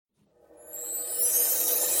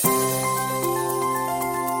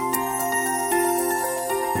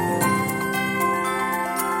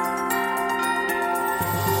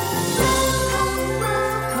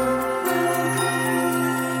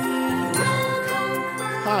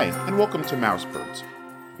Hi, and welcome to Mousebirds,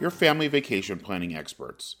 your family vacation planning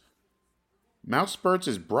experts. Mousebirds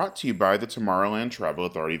is brought to you by the Tomorrowland Travel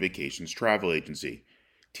Authority Vacations Travel Agency.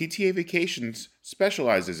 TTA Vacations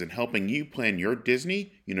specializes in helping you plan your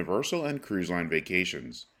Disney, Universal, and cruise line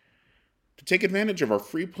vacations. To take advantage of our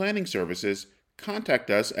free planning services, contact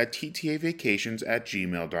us at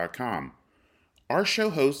ttavacations@gmail.com. Our show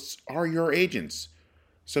hosts are your agents,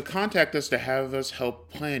 so contact us to have us help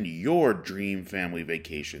plan your dream family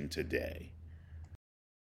vacation today.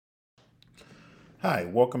 Hi,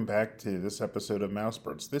 welcome back to this episode of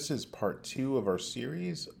Mousebirds. This is part 2 of our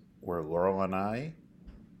series where Laurel and I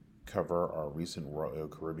cover our recent Royal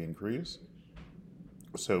Caribbean cruise.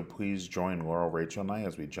 So please join Laurel, Rachel, and I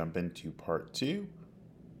as we jump into part 2.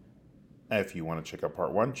 If you want to check out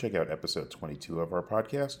part 1, check out episode 22 of our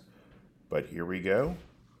podcast. But here we go,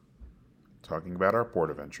 talking about our port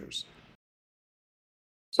adventures.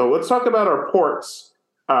 So let's talk about our ports.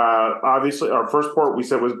 Obviously, our first port we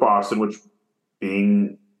said was Boston, which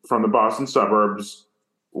being from the Boston suburbs,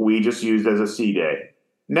 we just used as a sea day.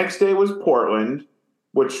 Next day was Portland,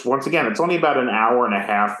 which, once again, it's only about an hour and a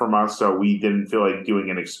half from us, so we didn't feel like doing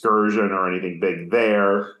an excursion or anything big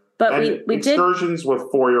there. But and we excursions with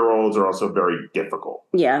 4-year-olds are also very difficult.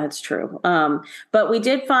 Yeah, that's true. But we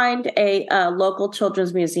did find a local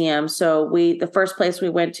children's museum. So the first place we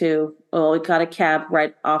went to, we got a cab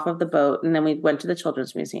right off of the boat, and then we went to the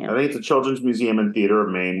children's museum. I think it's the Children's Museum and Theater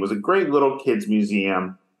of Maine. It was a great little kids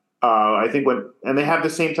museum. I think and they have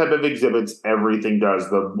the same type of exhibits everything does: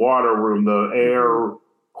 the water room, the air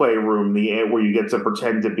playroom, where you get to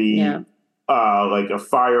pretend to be. Yeah. Like a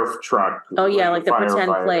fire truck. Oh yeah, like the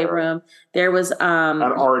pretend playroom. There was an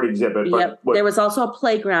art exhibit. Yep. There was also a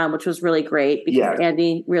playground, which was really great because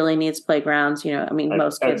Andy really needs playgrounds.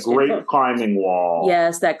 Most kids. A great climbing wall.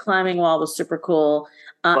 Yes, that climbing wall was super cool.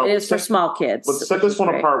 It is for small kids. What set this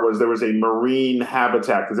one apart was there was a marine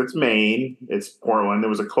habitat because it's Maine, it's Portland. There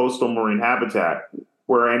was a coastal marine habitat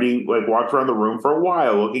where Andy walked around the room for a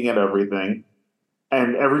while looking at everything.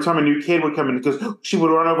 And every time a new kid would come in, she would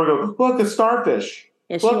run over and go, "Look, a starfish!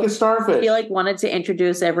 Yeah, look, a starfish!" She wanted to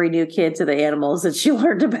introduce every new kid to the animals that she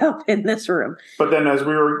learned about in this room. But then, as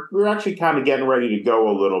we were actually kind of getting ready to go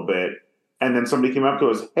a little bit, and then somebody came up to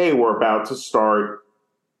us, "Hey, we're about to start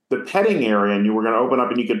the petting area, and you were going to open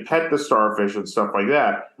up, and you could pet the starfish and stuff like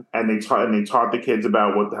that." And they taught the kids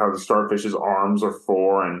about how the starfish's arms are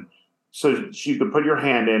for, and so you could put your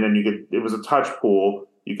hand in, and it was a touch pool.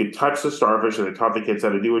 You could touch the starfish, and they taught the kids how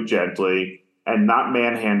to do it gently and not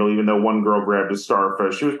manhandle, even though one girl grabbed a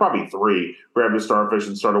starfish. She was probably 3, grabbed a starfish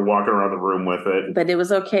and started walking around the room with it. But it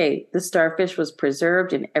was okay. The starfish was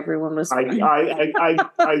preserved, and everyone was fine. I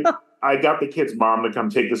got the kid's mom to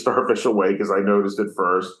come take the starfish away because I noticed it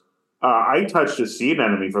first. I touched a sea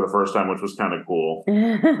anemone for the first time, which was kind of cool.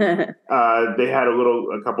 They had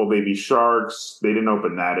a couple baby sharks. They didn't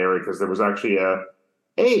open that area because there was actually a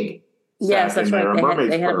egg. Yes, that's right.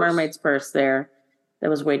 They had a mermaid's purse there that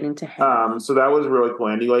was waiting to hatch. So that was really cool.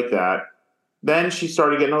 Andy liked that. Then she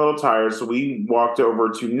started getting a little tired, so we walked over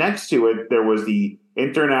to next to it. There was the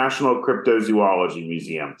International Cryptozoology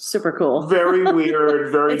Museum. Super cool. Very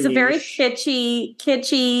weird, very It's niche. A very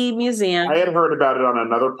kitschy museum. I had heard about it on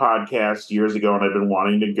another podcast years ago, and I've been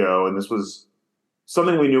wanting to go. And this was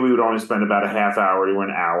something we knew we would only spend about a half hour to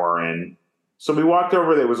an hour in. So we walked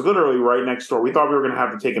over there. It was literally right next door. We thought we were going to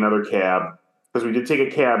have to take another cab because we did take a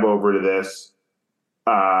cab over to this.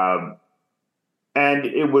 And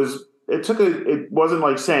it wasn't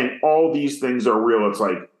like saying all these things are real. It's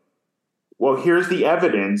like, well, here's the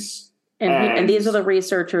evidence. And these are the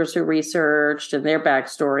researchers who researched and their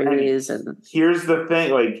backstories. And here's the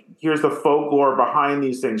thing, here's the folklore behind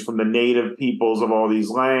these things from the native peoples of all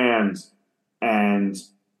these lands. And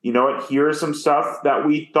you know what? Here's some stuff that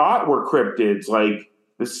we thought were cryptids, like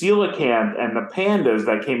the coelacanth and the pandas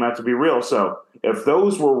that came out to be real. So if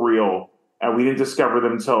those were real and we didn't discover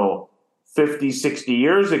them until 50, 60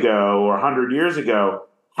 years ago or 100 years ago,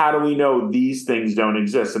 how do we know these things don't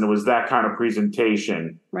exist? And it was that kind of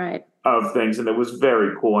presentation of things. And it was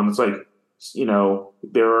very cool. And it's like, there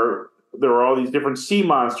are all these different sea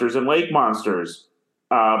monsters and lake monsters.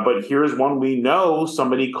 But here's one we know.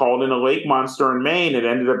 Somebody called in a lake monster in Maine. It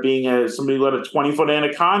ended up being somebody let a 20-foot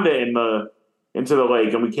anaconda into the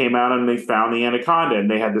lake, and we came out and they found the anaconda,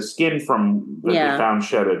 and they had the skin they found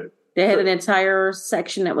shedded. They had an entire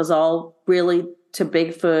section that was all really to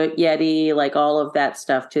Bigfoot, Yeti, all of that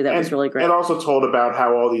stuff too. That was really great. It also told about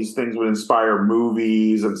how all these things would inspire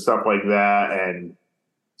movies and stuff like that, and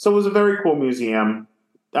so it was a very cool museum.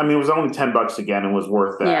 I mean, it was only $10 again and was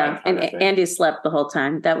worth that. Yeah, and Andy slept the whole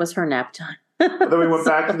time. That was her nap time. But then we went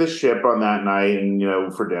back to the ship on that night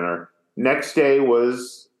and, for dinner. Next day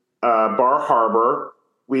was Bar Harbor.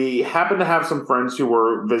 We happened to have some friends who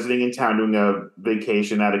were visiting in town doing a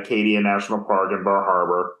vacation at Acadia National Park in Bar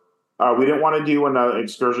Harbor. We didn't want to do an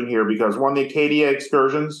excursion here because, one, the Acadia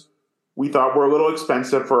excursions we thought were a little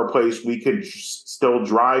expensive for a place we could still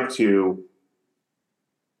drive to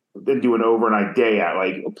and do an overnight day at.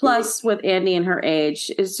 Plus, with Andy and her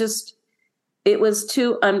age, it was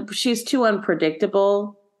she's too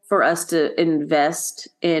unpredictable for us to invest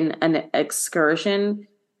in an excursion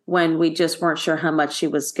when we just weren't sure how much she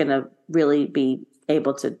was going to really be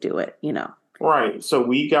able to do it, Right. So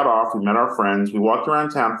we got off, we met our friends, we walked around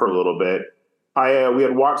town for a little bit. We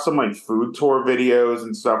had watched some food tour videos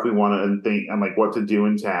and stuff we wanted and what to do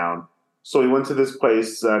in town. So we went to this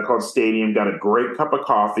place called Stadium, got a great cup of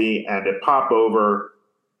coffee and a popover.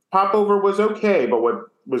 Popover was okay, but what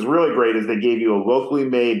was really great is they gave you a locally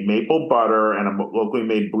made maple butter and a locally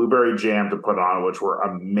made blueberry jam to put on, which were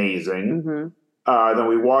amazing. Mm-hmm. Then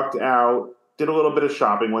we walked out, did a little bit of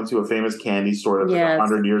shopping, went to a famous candy store that's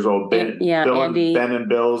 100 years old, Ben and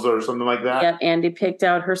Bill's or something like that. Yeah, Andy picked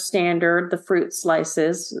out her standard, the fruit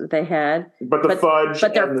slices they had. But the fudge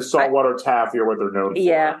and the saltwater taffy are what they're known for.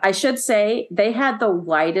 Yeah, I should say they had the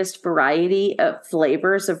widest variety of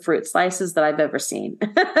flavors of fruit slices that I've ever seen.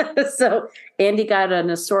 So Andy got an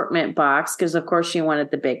assortment box because, of course, she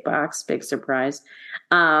wanted the big box, big surprise.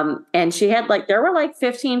 And she had there were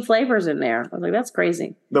 15 flavors in there. I was like, that's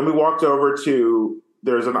crazy. Then we walked over to,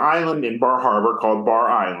 there's an island in Bar Harbor called Bar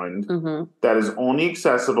Island that is only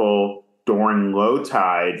accessible during low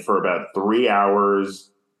tide for about 3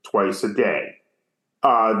 hours twice a day.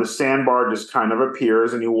 The sandbar just kind of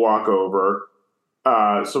appears and you walk over.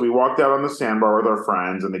 So we walked out on the sandbar with our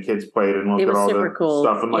friends and the kids played and looked at all the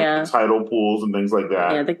stuff and the tidal pools and things like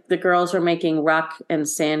that. Yeah, the girls were making rock and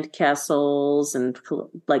sand castles and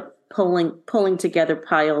pulling together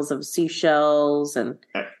piles of seashells and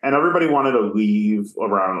everybody wanted to leave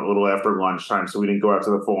around a little after lunchtime, so we didn't go out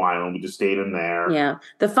to the full island. We just stayed in there. Yeah.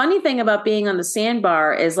 The funny thing about being on the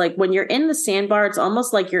sandbar is when you're in the sandbar, it's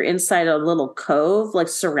almost like you're inside a little cove,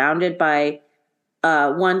 surrounded by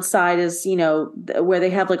one side is, where they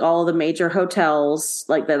have all of the major hotels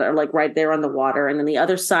that are right there on the water. And then the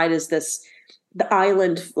other side is the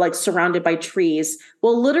island, surrounded by trees.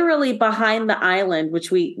 Well, literally behind the island,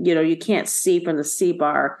 which you can't see from the sea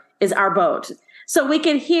bar, is our boat. So we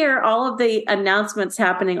could hear all of the announcements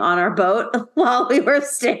happening on our boat while we were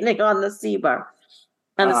standing on the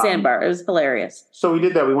on the sandbar. It was hilarious. So we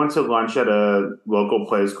did that. We went to lunch at a local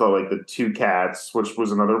place called the Two Cats, which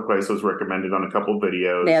was another place that was recommended on a couple of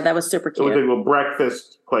videos. Yeah, that was super cute. It was a little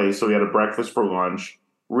breakfast place. So we had a breakfast for lunch.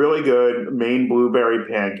 Really good. Maine blueberry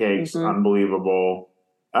pancakes. Unbelievable.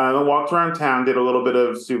 And then walked around town, did a little bit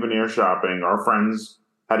of souvenir shopping. Our friends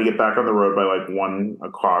had to get back on the road by 1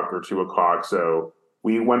 o'clock or 2 o'clock. So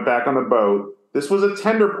we went back on the boat. This was a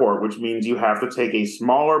tender port, which means you have to take a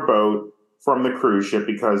smaller boat from the cruise ship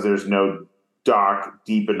because there's no dock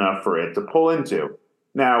deep enough for it to pull into.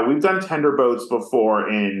 Now, we've done tender boats before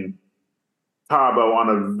in Cabo on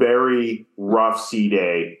a very rough sea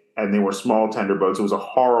day, and they were small tender boats. It was a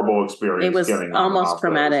horrible experience. It was almost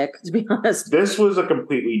traumatic, to be honest. This was a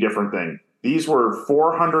completely different thing. These were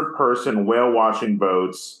 400-person whale-watching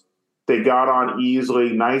boats. They got on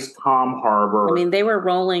easily, nice, calm harbor. I mean, they were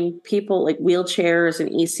rolling people wheelchairs and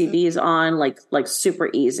ECVs on super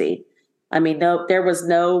easy. I mean, there was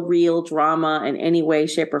no real drama in any way,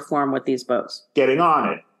 shape, or form with these boats. Getting on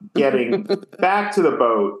it, getting back to the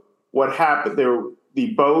boat. What happened there?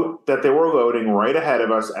 The boat that they were loading right ahead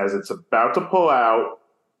of us as it's about to pull out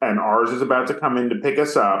and ours is about to come in to pick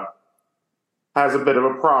us up has a bit of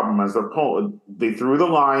a problem as they're pulling. They threw the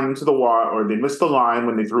line into the water, or they missed the line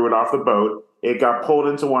when they threw it off the boat. It got pulled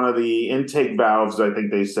into one of the intake valves, I think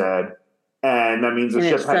they said. And that means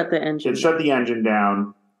it shut the engine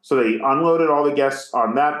down. So they unloaded all the guests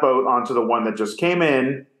on that boat onto the one that just came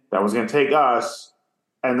in that was going to take us.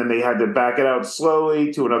 And then they had to back it out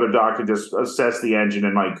slowly to another dock to just assess the engine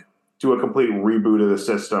and do a complete reboot of the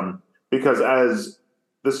system. Because as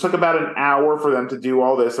this took about an hour for them to do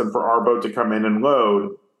all this and for our boat to come in and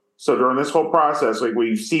load. So during this whole process,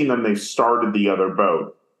 we've seen them, they've started the other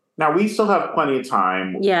boat. Now we still have plenty of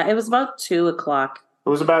time. Yeah, it was about 2 o'clock. It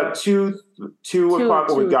was about 2 o'clock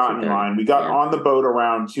when we got in line. We got on the boat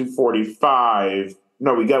around 2:45.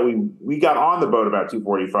 No, we got on the boat about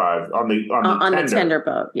 2:45 on the tender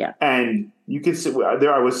boat. Yeah, and you can see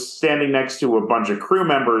there. I was standing next to a bunch of crew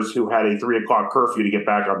members who had a 3 o'clock curfew to get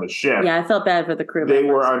back on the ship. Yeah, I felt bad for the crew members. They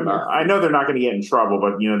were. I know they're not going to get in trouble,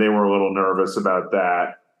 but they were a little nervous about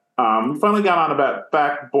that. We finally got on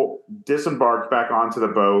disembarked back onto the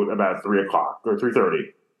boat about 3 o'clock or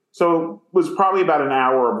 3:30. So it was probably about an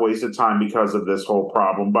hour of wasted time because of this whole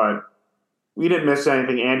problem, but we didn't miss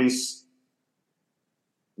anything. Andy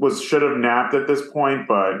should have napped at this point,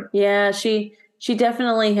 but Yeah, she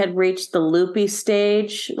definitely had reached the loopy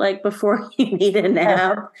stage, like before he needed a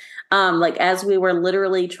nap. Like as we were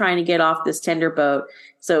literally trying to get off this tender boat.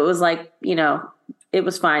 So it was like, it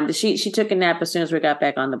was fine. She took a nap as soon as we got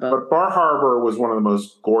back on the boat. But Bar Harbor was one of the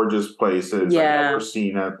most gorgeous places I've Yeah. ever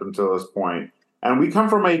seen up until this point. And we come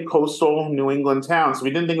from a coastal New England town, so we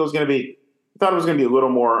didn't think it was going to be. We thought it was going to be a little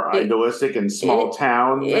more idealistic and small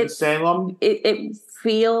town than Salem. It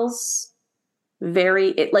feels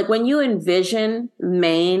very like when you envision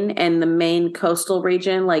Maine and the Maine coastal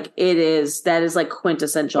region, like that is like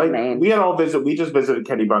quintessential Maine. We just visited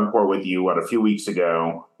Kennebunkport with you a few weeks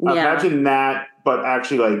ago. Yeah. Imagine that, but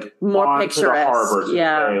actually like more picturesque. The harbor.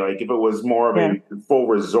 Yeah. Like if it was more of a full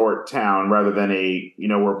resort town rather than a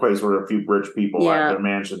a place where a few rich people have their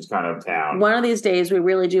mansions kind of town. One of these days we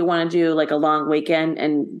really do want to do like a long weekend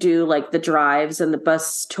and do like the drives and the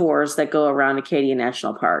bus tours that go around Acadia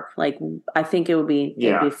National Park. Like I think it'd be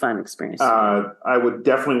a fun experience. I would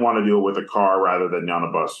definitely want to do it with a car rather than on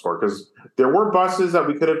a bus tour because there were buses that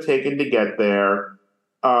we could have taken to get there.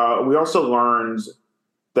 We also learned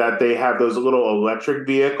that they have those little electric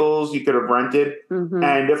vehicles you could have rented. Mm-hmm.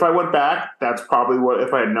 And if I went back, if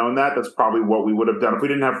I had known that's probably what we would have done. If we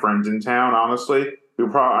didn't have friends in town, honestly,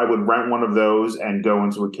 I would rent one of those and go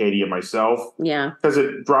into Acadia myself. Yeah. Because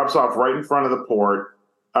it drops off right in front of the port.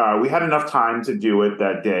 We had enough time to do it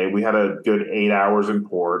that day. We had a good 8 hours in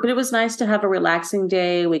port. But it was nice to have a relaxing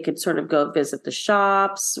day. We could sort of go visit the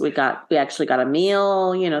shops. We actually got a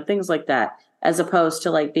meal, things like that, as opposed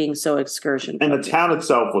to like being so excursion. And the town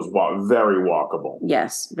itself was very walkable.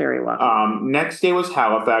 Yes, very walkable. Next day was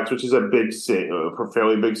Halifax, which is a big city, a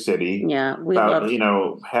fairly big city. Yeah, we about, loved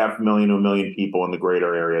 500,000 to 1 million people in the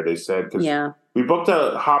greater area. They said we booked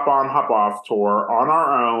a hop on, hop off tour on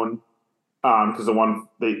our own because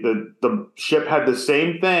the ship had the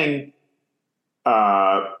same thing,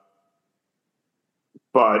 but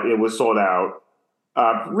it was sold out.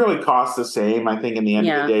 Really cost the same. I think in the end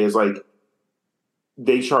of the day is like.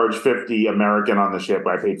 They charge 50 American on the ship.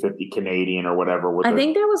 I paid 50 Canadian or whatever. I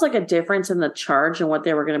think there was like a difference in the charge and what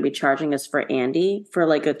they were going to be charging us for Andy for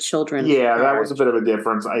like a children's charge. That was a bit of a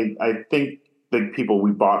difference. I think the people we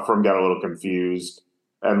bought from got a little confused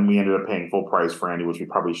and we ended up paying full price for Andy, which we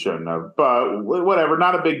probably shouldn't have. But whatever,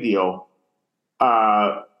 not a big deal.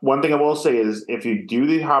 One thing I will say is if you do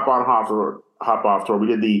the hop on, hop off tour, we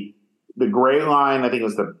did the gray line. I think it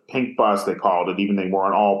was the pink bus they called it, even they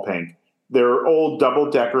weren't all pink. They're old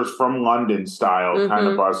double-deckers from London style kind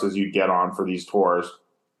of buses you get on for these tours.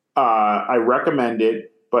 I recommend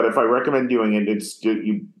it, but if I recommend doing it, it's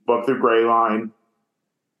you book the gray line.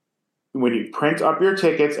 When you print up your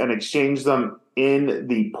tickets and exchange them in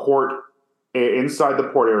the port, inside the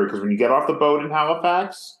port area, because when you get off the boat in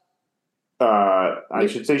Halifax, I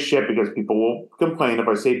should say ship because people will complain if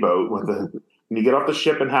I say boat. When you get off the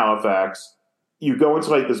ship in Halifax, you go into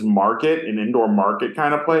like this market, an indoor market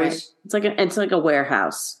kind of place. Right. It's like a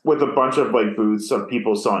warehouse with a bunch of like booths of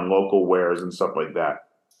people selling local wares and stuff like that.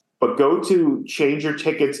 But go to change your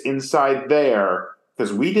tickets inside there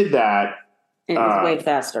because we did that. And it was way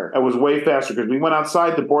faster. It was way faster because we went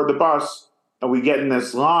outside to board the bus and we get in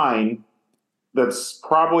this line that's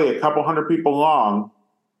probably a couple hundred people long.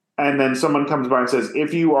 And then someone comes by and says,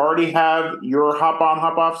 if you already have your hop on,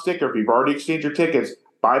 hop off sticker, if you've already exchanged your tickets,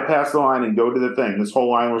 bypass the line and go to the thing. This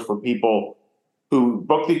whole line was for people who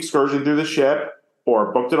booked the excursion through the ship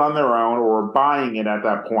or booked it on their own or were buying it at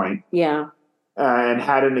that point. Yeah. And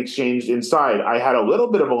had it exchanged inside. I had a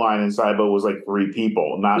little bit of a line inside, but it was like 3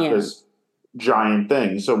 people, not this giant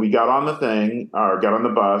thing. So we got on the thing, or got on the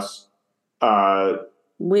bus.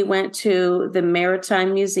 We went to the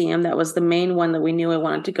Maritime Museum. That was the main one that we knew we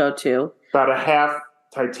wanted to go to. About a half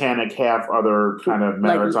Titanic, half other kind of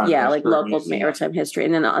maritime history. Like local maritime history.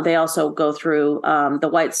 And then they also go through the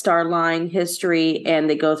White Star Line history, and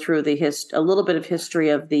they go through a little bit of history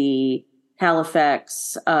of the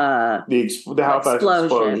Halifax the Halifax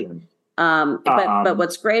explosion. But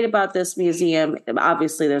what's great about this museum,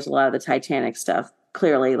 obviously there's a lot of the Titanic stuff,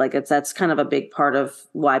 clearly. Like that's kind of a big part of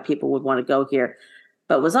why people would want to go here.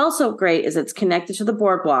 But what's also great is it's connected to the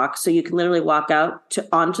boardwalk. So you can literally walk out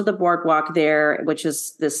onto the boardwalk there, which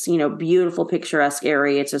is this, beautiful picturesque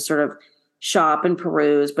area. It's a sort of shop and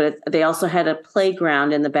peruse, but they also had a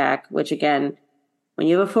playground in the back, which again, when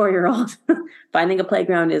you have a 4-year-old, finding a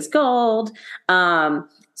playground is gold. She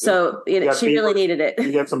really needed it.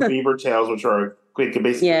 You get some beaver tails, which are like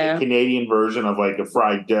basically a Canadian version of like a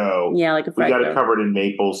fried dough. Yeah, like a fried dough. We got dough. it covered in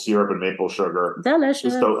maple syrup and maple sugar.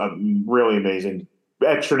 Delicious. Just really amazing.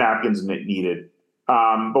 Extra napkins needed.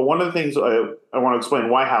 But one of the things I want to explain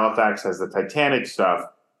why Halifax has the Titanic stuff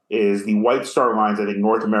is the White Star Line's, I think,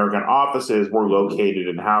 North American offices were located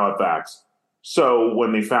in Halifax. So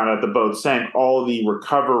when they found out the boat sank, all the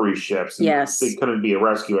recovery ships, they couldn't be a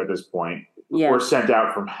rescue at this point, were sent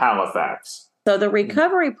out from Halifax. So the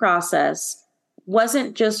recovery process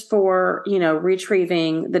wasn't just for,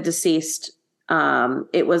 retrieving the deceased.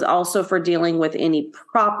 It was also for dealing with any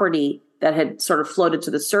property that had sort of floated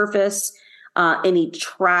to the surface, any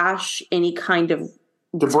trash, any kind of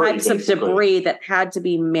types of debris that had to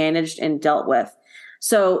be managed and dealt with.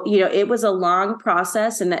 So, it was a long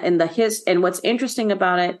process, and what's interesting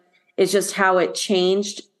about it is just how it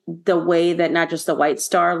changed the way that not just the White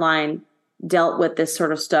Star Line dealt with this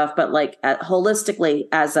sort of stuff, but like holistically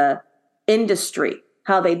as a industry,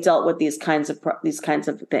 how they dealt with these kinds of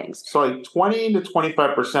things. So, like 20 to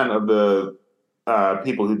 25% of the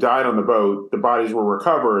people who died on the boat, the bodies were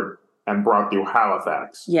recovered and brought through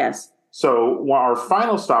Halifax. Yes. So, our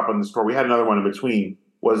final stop on the tour, we had another one in between,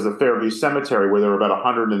 was the Fairview Cemetery, where there were about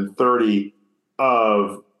 130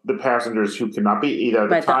 of the passengers who could not be either at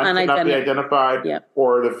the time could not be identified,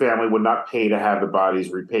 or the family would not pay to have the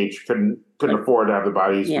bodies repatriated, couldn't afford to have the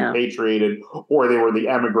bodies repatriated, or they were the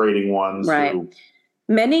emigrating ones. Right.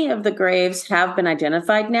 Many of the graves have been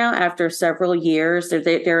identified now after several years.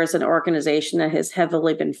 There is an organization that has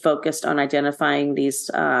heavily been focused on identifying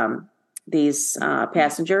these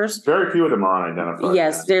passengers. Very few of them are unidentified.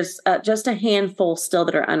 Yes, there's just a handful still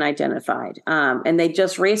that are unidentified, and they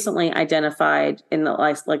just recently identified in the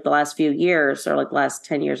last few years, or like the last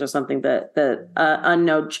 10 years or something. The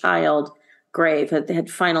unknown child grave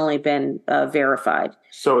had finally been verified.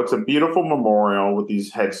 So it's a beautiful memorial with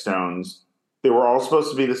these headstones. They were all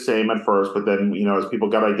supposed to be the same at first, but then, as people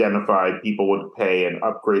got identified, people would pay and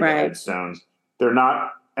upgrade the headstones. They're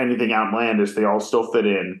not anything outlandish. They all still fit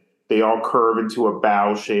in. They all curve into a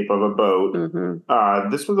bow shape of a boat.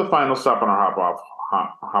 Mm-hmm. This was the final stop on our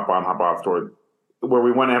hop off tour. Where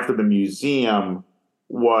we went after the museum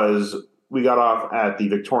we got off at the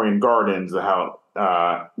Victorian Gardens, walk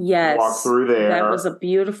through there. That was a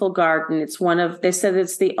beautiful garden. They said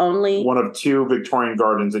it's the only one of two Victorian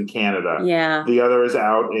gardens in Canada. Yeah. The other is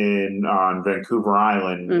out on Vancouver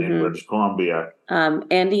Island in British Columbia.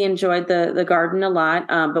 Andy enjoyed the garden a lot,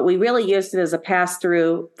 but we really used it as a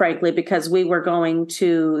pass-through, frankly, because we were going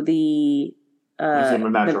to the Museum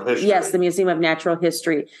of Natural History. Yes, the Museum of Natural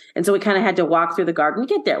History. And so we kind of had to walk through the garden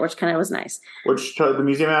to get there, which kind of was nice. The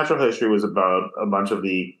Museum of Natural History was about a bunch of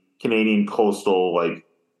the Canadian coastal,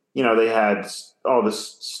 they had all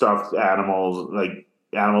this stuffed animals, like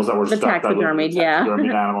animals that were taxidermied,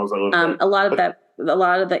 animals that lived there. A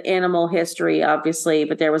lot of the animal history, obviously,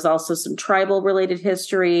 but there was also some tribal related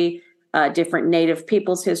history, different native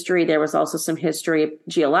people's history. There was also some history,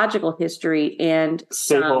 geological history, and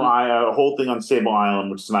a whole thing on Sable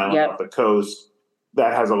Island, which is an island off the coast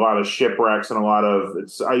that has a lot of shipwrecks and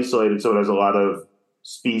it's isolated, so it has a lot of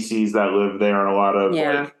species that live there and a lot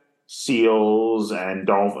of seals and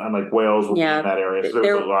dolphins and whales will be in that area. So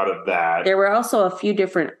there's a lot of that. There were also a few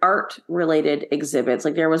different art related exhibits.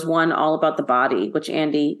 Like there was one all about the body, which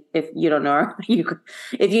Andy, if you don't know her,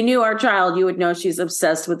 if you knew our child, you would know she's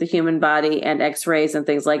obsessed with the human body and x-rays and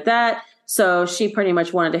things like that. So she pretty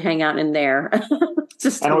much wanted to hang out in there. And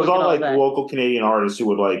it was all local Canadian artists who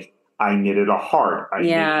would I knitted a heart. Oh,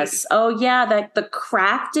 yeah. The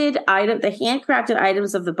crafted item, the handcrafted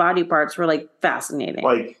items of the body parts were fascinating.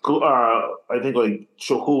 I think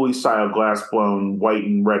Chihuly style glass blown white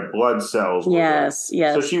and red blood cells. Yes.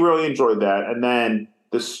 So she really enjoyed that. And then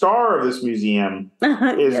the star of this museum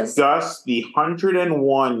is Gus, the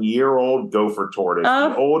 101-year-old gopher tortoise,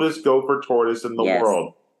 the oldest gopher tortoise in the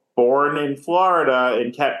world. Born in Florida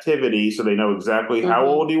in captivity, so they know exactly how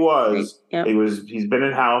old he was. Yep. He's been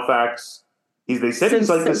in Halifax. They said he's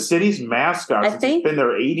the city's mascot since he's been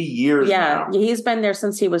there 80 years now. Yeah, he's been there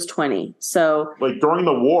since he was 20. So during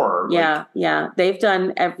the war. Yeah. They've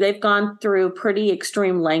gone through pretty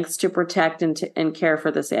extreme lengths to protect and care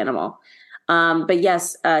for this animal. But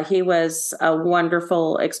yes, he was a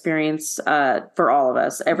wonderful experience for all of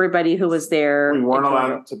us. Everybody who was there. We weren't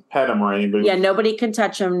allowed to pet him or anything. Nobody can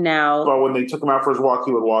touch him now. But when they took him out for his walk,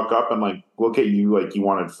 he would walk up and look at you like he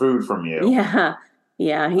wanted food from you.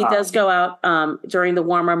 Yeah. He does go out during the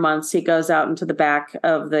warmer months. He goes out into the back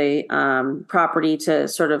of the property to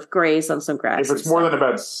sort of graze on some grass. If it's more than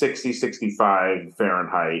about 60, 65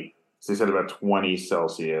 Fahrenheit. So they said about 20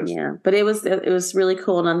 Celsius. Yeah, but it was really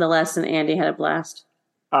cool nonetheless, and Andy had a blast.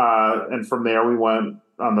 And from there, we went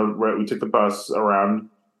we took the bus around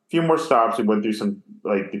a few more stops. We went through some,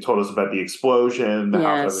 like, they told us about the explosion, the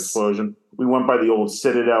house Yes. explosion. We went by the old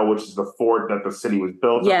Citadel, which is the fort that the city was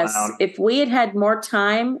built Yes. around. If we had had more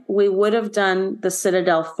time, we would have done the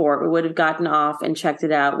Citadel Fort. We would have gotten off and checked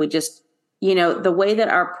it out. We just, the way that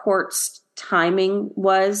our port's timing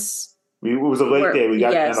was. It was a late day. We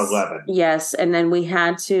got yes, in at 11. Yes. And then we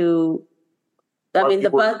had to. I mean,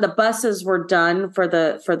 the buses were done for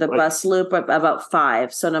the bus loop about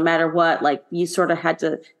 5. So no matter what, like, you sort of had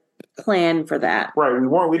to plan for that. Right.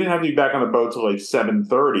 We didn't have to be back on the boat till like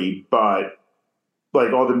 7:30, but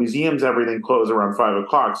like all the museums, everything closed around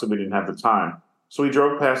 5:00, so we didn't have the time. So we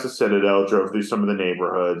drove past the Citadel, drove through some of the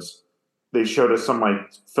neighborhoods. They showed us some,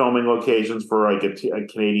 like, filming locations for like a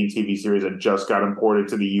Canadian TV series that just got imported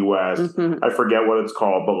to the U.S. Mm-hmm. I forget what it's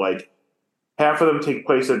called, but like half of them take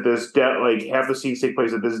place at this half the scenes take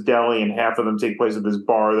place at this deli, and half of them take place at this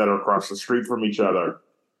bar that are across the street from each other.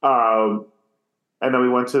 And then we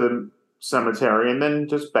went to the cemetery, and then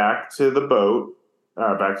just back to the boat,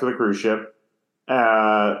 back to the cruise ship.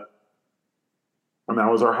 And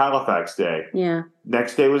that was our Halifax day. Yeah.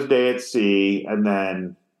 Next day was day at sea, and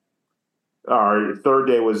then our third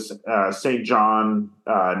day was St. John,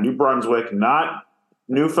 New Brunswick, not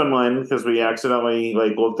Newfoundland, because we accidentally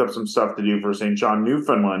looked up some stuff to do for St. John,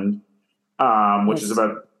 Newfoundland, which is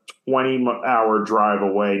about 20-hour drive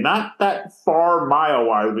away. Not that far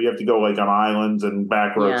mile-wise, but you have to go on islands and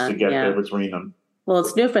back roads to get there between them. Well,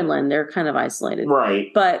 it's Newfoundland. They're kind of isolated.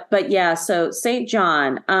 Right. But yeah, so St.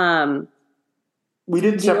 John, we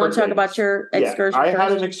did. Do you want to talk about your excursion? I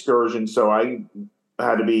had an excursion, so I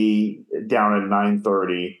had to be down at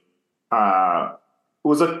 9:30. It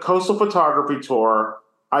was a coastal photography tour.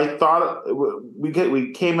 I thought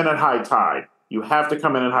we came in at high tide. You have to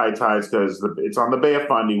come in at high tides because it's on the Bay of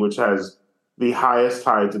Fundy, which has the highest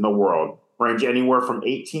tides in the world. Range anywhere from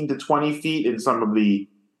 18 to 20 feet in some of the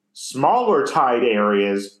smaller tide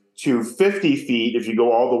areas to 50 feet if you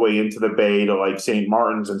go all the way into the bay to St.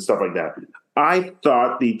 Martin's and stuff like that. I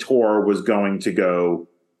thought the tour was going to go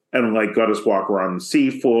and let us walk around the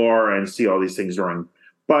seafloor and see all these things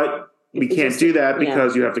but we can't do that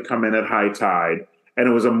because you have to come in at high tide. And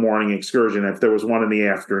it was a morning excursion. If there was one in the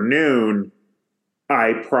afternoon,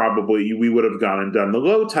 we would have gone and done the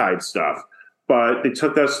low tide stuff. But they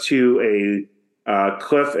took us to a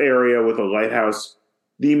cliff area with a lighthouse,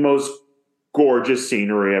 the most gorgeous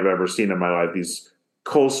scenery I've ever seen in my life. These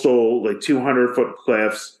coastal, 200-foot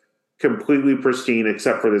cliffs, completely pristine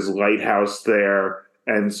except for this lighthouse there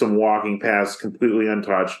and some walking paths completely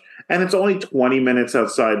untouched. And it's only 20 minutes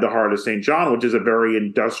outside the heart of St. John, which is a very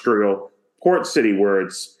industrial port city where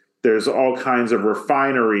there's all kinds of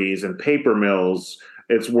refineries and paper mills.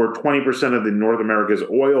 It's where 20% of the North America's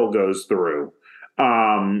oil goes through.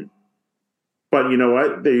 But you know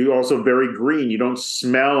what? They're also very green. You don't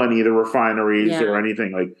smell any of the refineries or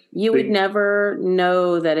anything. You would never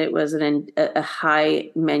know that it was a high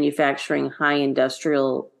manufacturing, high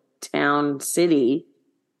industrial town city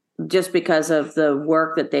just because of the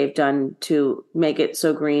work that they've done to make it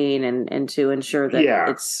so green and to ensure that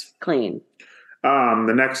it's clean.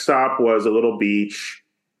 The next stop was a little beach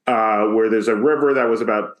where there's a river that was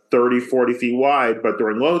about 30, 40 feet wide, but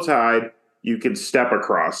during low tide, you can step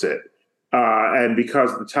across it. And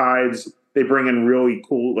because the tides, they bring in really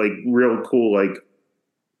cool,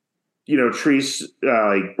 trees,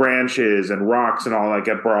 branches and rocks and all that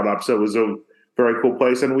get brought up. So it was a very cool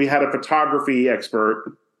place. And we had a photography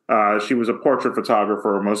expert. She was a portrait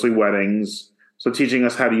photographer, mostly weddings. So teaching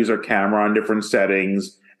us how to use our camera on different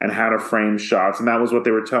settings and how to frame shots. And that was what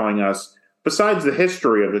they were telling us, besides the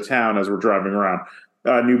history of the town as we're driving around.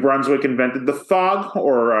 New Brunswick invented the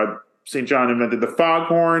St. John invented the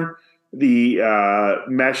foghorn, the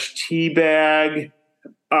mesh tea bag.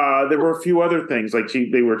 There were a few other things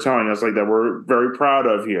they were telling us that we're very proud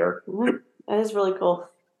of here. That is really cool.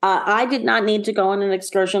 I did not need to go on an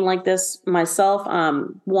excursion like this myself.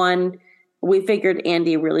 One, we figured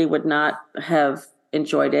Andy really would not have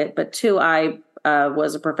enjoyed it. But two, I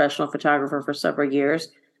was a professional photographer for several years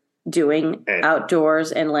doing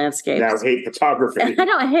outdoors and landscapes. Now hate photography. I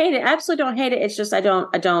don't hate it. Absolutely don't hate it. It's just I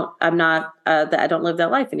don't live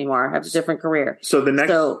that life anymore. I have a different career. So the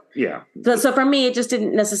next, So for me, it just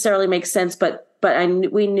didn't necessarily make sense. But I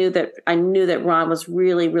knew that Ron was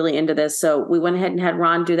really, really into this. So we went ahead and had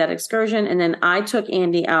Ron do that excursion, and then I took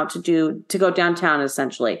Andy out to go downtown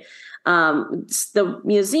essentially. The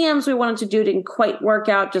museums we wanted to do didn't quite work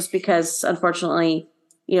out just because, unfortunately,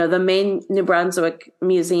 the main New Brunswick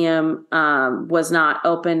Museum was not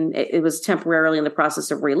open. It was temporarily in the process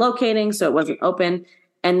of relocating, so it wasn't open.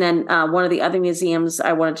 And then one of the other museums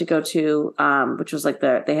I wanted to go to, which was like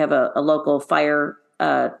they have a local fire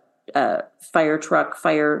truck,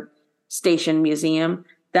 fire station museum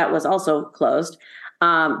that was also closed.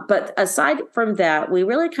 But aside from that, we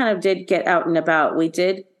really kind of did get out and about. We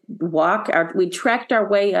did we trekked our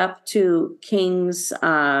way up to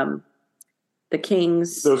the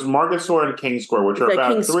King's. There's Market Square and King Square, which are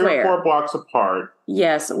about King 3 Square. or 4 blocks apart.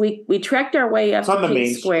 Yes, we trekked our way up It's on to the King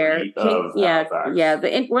main Square. street of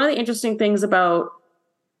Halifax. One of the interesting things about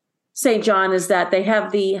St. John is that they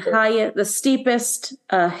have the steepest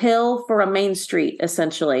hill for a main street,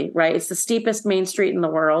 essentially, right? It's the steepest main street in the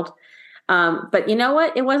world. But you know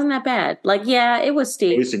what? It wasn't that bad. Like, yeah, it was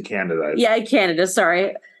steep. At least in Canada. Yeah, Canada,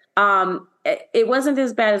 sorry. It wasn't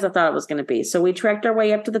as bad as I thought it was going to be. So we trekked our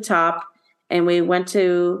way up to the top and we went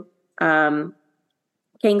to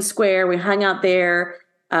King Square. We hung out there.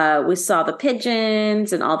 We saw the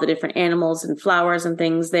pigeons and all the different animals and flowers and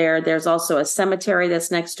things there. There's also a cemetery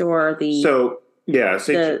that's next door. What's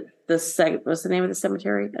the name of the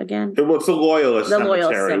cemetery again? It's the Loyalist Cemetery,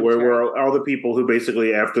 Cemetery. where all the people who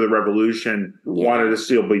basically after the Revolution wanted to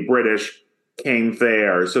still be British came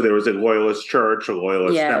there. So there was a Loyalist church, a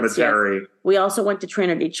Loyalist cemetery. Yes. We also went to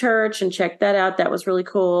Trinity Church and checked that out. That was really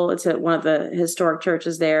cool. It's one of the historic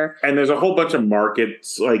churches there. And there's a whole bunch of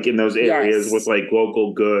markets like in those areas with like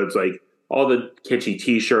local goods, like all the kitschy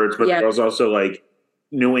T-shirts, but there was also like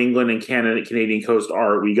New England and Canadian Coast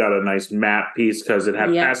art. We got a nice map piece because it had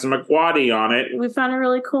Passamaquoddy on it. We found a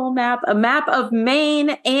really cool map, a map of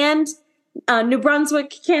Maine and New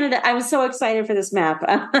Brunswick, Canada. I was so excited for this map.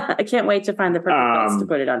 I can't wait to find the perfect place to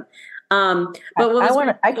put it on.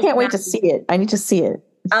 I can't wait to see it. I need to see it.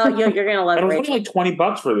 Oh, you're gonna love it. It was only like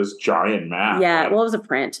 $20 for this giant map. Yeah, well, it was a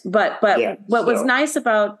print, but what was nice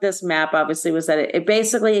about this map, obviously, was that it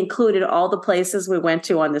basically included all the places we went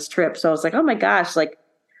to on this trip. So I was like, oh my gosh, like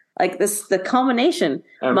the culmination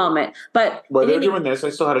moment. But while they're doing this, I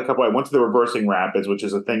still had a couple. I went to the Reversing Rapids, which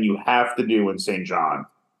is a thing you have to do in St. John.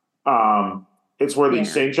 It's where the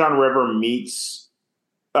St. John River meets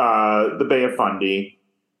the Bay of Fundy.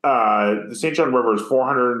 The St. John River is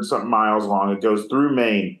 400 and something miles long. It goes through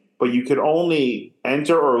Maine, but you could only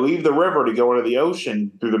enter or leave the river to go into the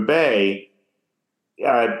ocean through the bay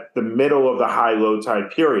at the middle of the high low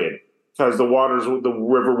tide period, because the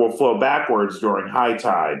river will flow backwards during high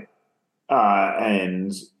tide.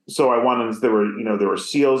 And so there were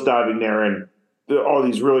seals diving there and all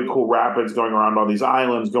these really cool rapids going around all these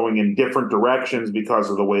islands going in different directions because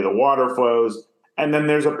of the way the water flows. And then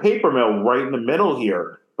there's a paper mill right in the middle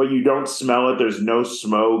here, but you don't smell it. There's no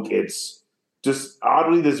smoke. It's just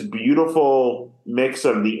oddly this beautiful mix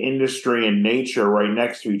of the industry and nature right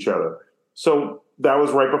next to each other. So that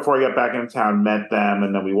was right before I got back into town, met them,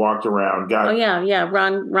 and then we walked around.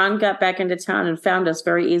 Ron got back into town and found us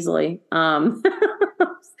very easily.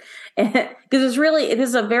 Because it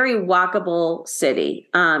is a very walkable city.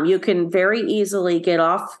 You can very easily get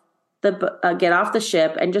off the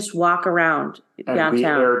ship and just walk around downtown. We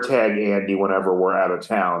air tag Andy whenever we're out of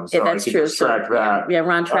town. So that's true.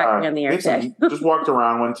 Ron tracked me on the air tag. Just walked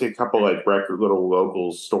around, went to a couple like little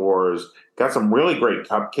local stores, got some really great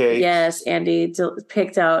cupcakes. Yes, Andy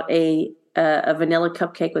picked out a vanilla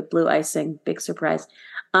cupcake with blue icing. Big surprise.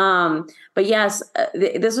 But yes,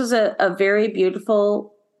 this was a very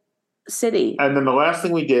beautiful city. And then the last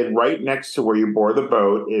thing we did right next to where you board the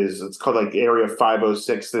boat it's called like Area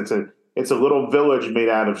 506. It's a little village made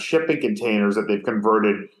out of shipping containers that they've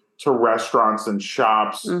converted to restaurants and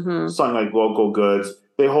shops, selling like local goods.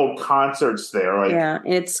 They hold concerts there.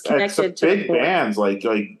 And it's connected to big bands, like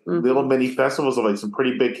little mini festivals of like some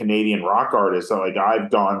pretty big Canadian rock artists that like I've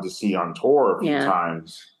gone to see on tour a few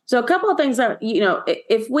times. So a couple of things that,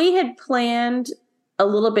 if we had planned a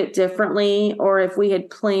little bit differently, or if we had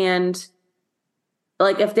planned,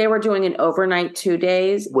 like if they were doing an overnight 2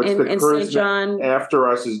 days in St. John after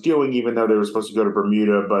us is doing, even though they were supposed to go to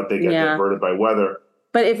Bermuda, but they get diverted by weather.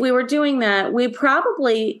 But if we were doing that, we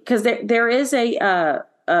probably, because there is a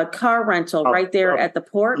car rental right there at the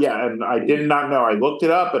port. Yeah, and I did not know. I looked it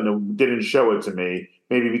up and it didn't show it to me.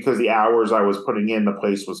 Maybe because the hours I was putting in, the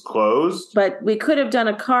place was closed. But we could have done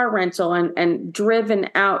a car rental and driven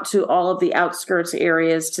out to all of the outskirts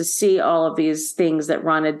areas to see all of these things that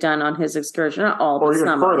Ron had done on his excursion. Not all, or but even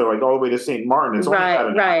some. further, like all the way to St. Martin. It's only about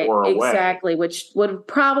an hour away. Exactly, which would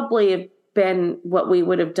probably have been what we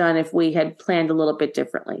would have done if we had planned a little bit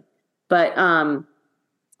differently. But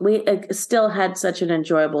we still had such an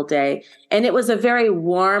enjoyable day, and it was a very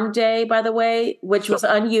warm day, by the way, which was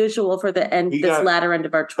unusual for the latter end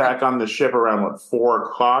of our trip. Back on the ship around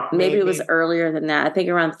 4:00. Maybe it was earlier than that. I think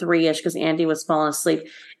around 3-ish because Andy was falling asleep,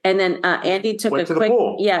 and then Andy took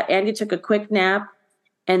Andy took a quick nap,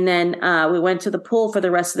 and then we went to the pool for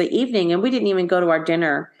the rest of the evening, and we didn't even go to our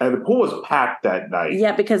dinner. And the pool was packed that night.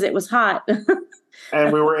 Yeah, because it was hot.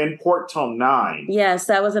 And we were in port till 9. Yes,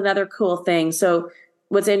 that was another cool thing. So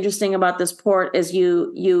what's interesting about this port is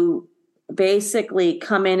you basically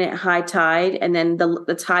come in at high tide, and then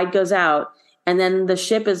the tide goes out, and then the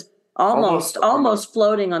ship is almost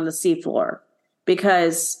floating on the seafloor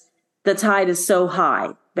because the tide is so high,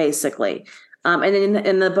 basically. And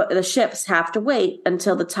then the ships have to wait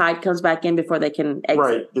until the tide comes back in before they can exit.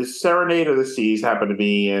 Right. The Serenade of the Seas happened to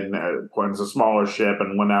be in a smaller ship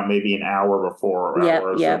and went out maybe an hour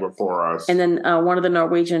before us. And then one of the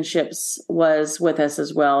Norwegian ships was with us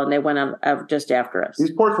as well, and they went out just after us.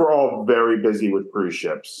 These ports were all very busy with cruise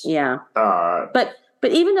ships. Yeah. But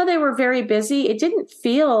even though they were very busy, it didn't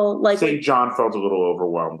feel like... St. John felt a little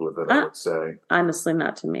overwhelmed with it, I would say. Honestly,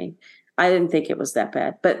 not to me. I didn't think it was that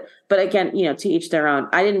bad. But again, to each their own.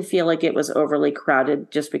 I didn't feel like it was overly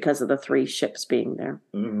crowded just because of the 3 ships being there.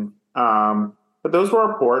 Mm-hmm. But those were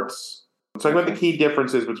our ports. Let's talk about the key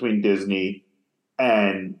differences between Disney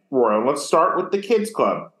and Royal. Let's start with the Kids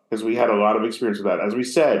Club, because we had a lot of experience with that. As we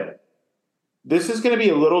said, this is going to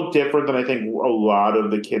be a little different than I think a lot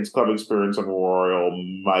of the Kids Club experience on Royal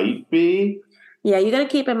might be. Yeah, you got to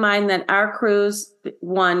keep in mind that our cruise,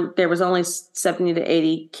 there was only 70 to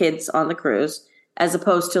 80 kids on the cruise, as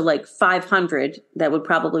opposed to 500 that would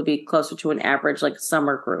probably be closer to an average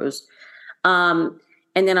summer cruise. And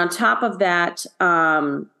then on top of that,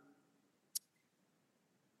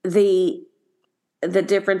 the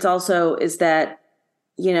difference also is that,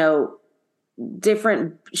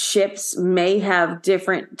 different ships may have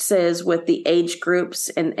differences with the age groups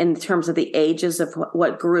and in terms of the ages of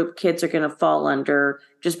what group kids are going to fall under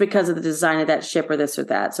just because of the design of that ship or this or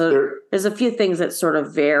that. So there's a few things that sort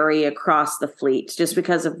of vary across the fleet. Just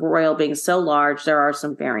because of Royal being so large, there are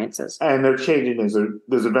some variances. And they're changing things.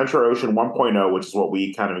 There's Adventure Ocean 1.0, which is what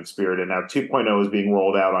we kind of experienced. And now 2.0 is being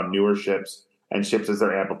rolled out on newer ships and ships as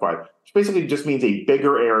they're amplified, which basically just means a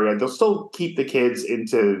bigger area. They'll still keep the kids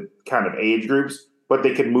into kind of age groups, but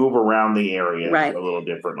they can move around the area a little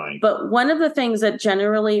differently. But one of the things that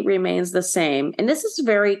generally remains the same, and this is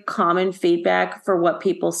very common feedback for what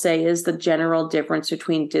people say is the general difference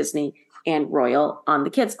between Disney and Royal on the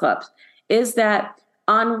kids clubs, is that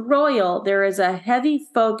on Royal, there is a heavy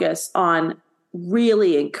focus on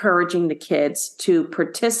really encouraging the kids to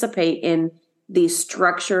participate in these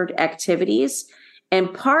structured activities.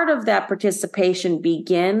 And part of that participation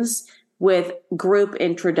begins with group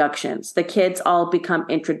introductions. The kids all become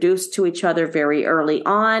introduced to each other very early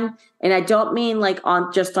on. And I don't mean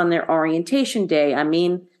on their orientation day. I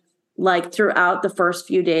mean, throughout the first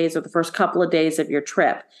few days or the first couple of days of your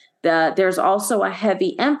trip. There's also a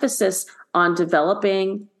heavy emphasis on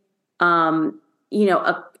developing, a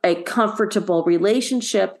comfortable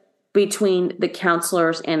relationship between the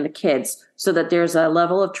counselors and the kids so that there's a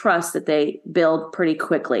level of trust that they build pretty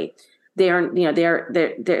quickly. They're more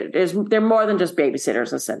than just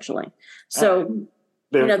babysitters, essentially. So,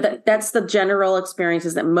 that's the general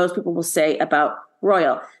experiences that most people will say about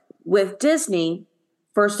Royal. With Disney,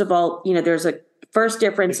 first of all, there's a first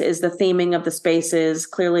difference is the theming of the spaces.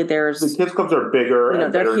 Clearly, the kids clubs are bigger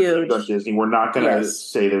and they're huge. Than Disney. We're not going to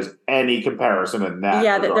say there's any comparison in that.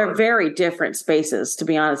 Yeah, they're very different spaces. To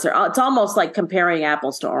be honest, it's almost like comparing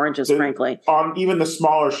apples to oranges. Frankly, on even the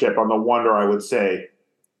smaller ship on the Wonder, I would say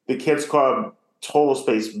the kids club total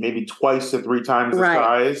space maybe 2 to 3 times the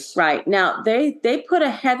size. Right now, they put a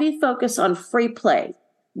heavy focus on free play.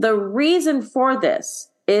 The reason for this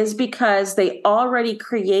is because they already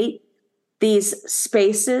create these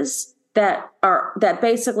spaces that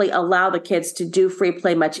basically allow the kids to do free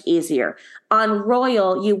play much easier. On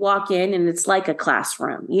Royal, you walk in and it's like a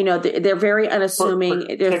classroom. They're very unassuming.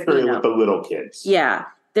 Particularly with the little kids. Yeah.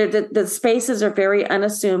 The spaces are very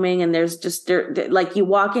unassuming, and there's just you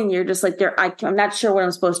walk in, you're just I'm not sure what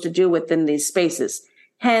I'm supposed to do within these spaces.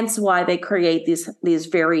 Hence why they create these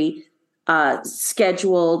very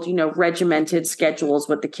scheduled, regimented schedules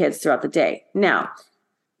with the kids throughout the day. Now,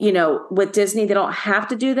 with Disney, they don't have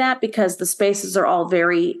to do that because the spaces are all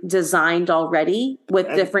very designed already with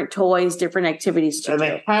different toys, different activities to do. And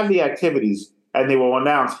they have the activities, and they will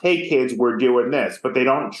announce, hey, kids, we're doing this, but they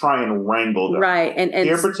don't try and wrangle them. Right. And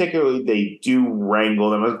here they do wrangle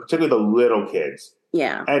them, particularly the little kids.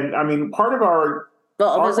 Yeah. And, I mean, part of our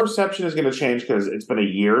our perception is going to change because it's been a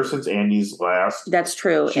year since Andy's last. That's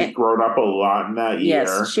true. She's grown up a lot in that year.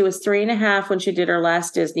 Yes, she was 3.5 when she did her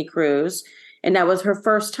last Disney cruise, and that was her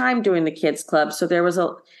first time doing the kids club. So there was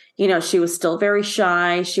she was still very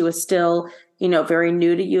shy. She was still, very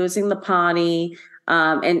new to using the potty.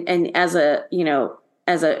 And as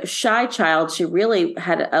a shy child, she really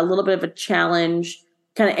had a little bit of a challenge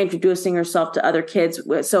kind of introducing herself to other kids.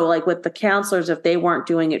 So like with the counselors, if they weren't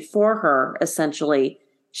doing it for her, essentially,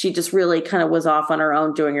 she just really kind of was off on her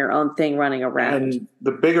own, doing her own thing, running around. And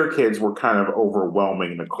the bigger kids were kind of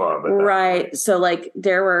overwhelming the club. Right. So like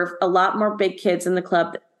there were a lot more big kids in the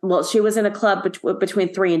club. Well, she was in a club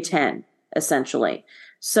between 3 and 10, essentially.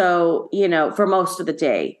 So, for most of the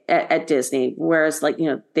day at Disney, whereas like,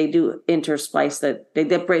 they do intersplice that they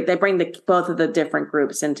bring both of the different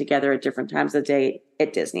groups in together at different times of the day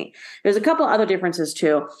at Disney. There's a couple other differences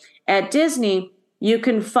too. At Disney, you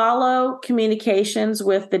can follow communications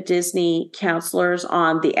with the Disney counselors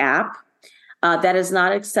on the app. That is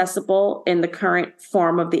not accessible in the current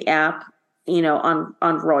form of the app, on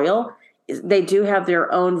Royal. They do have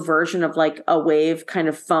their own version of like a Wave kind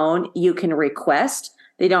of phone you can request.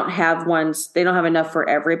 They don't have enough for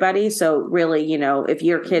everybody. So really, if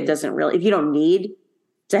your kid if you don't need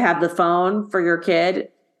to have the phone for your kid,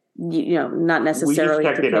 not necessarily. We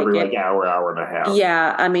just checked in every like hour and a half.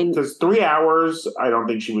 Yeah. I mean, because 3 hours, I don't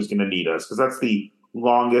think she was going to need us because that's the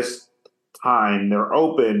longest time they're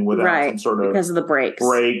open without some sort of because of the break,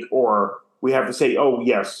 or we have to say, oh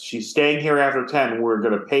yes, she's staying here after 10. We're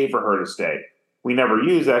going to pay for her to stay. We never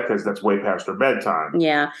use that because that's way past her bedtime.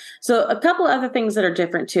 Yeah. So a couple other things that are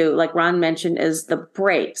different too, like Ron mentioned, is the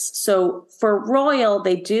breaks. So for Royal,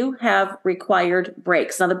 they do have required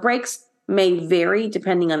breaks. Now the breaks may vary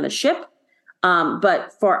depending on the ship.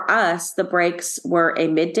 But for us, the breaks were a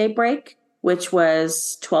midday break, which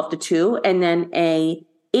was 12 to 2, and then a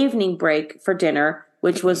evening break for dinner,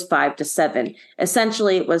 which was 5 to 7.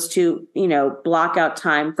 Essentially, it was to, block out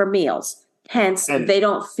time for meals. Hence, they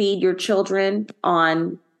don't feed your children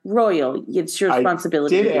on Royal. It's your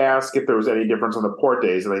responsibility. I did ask if there was any difference on the port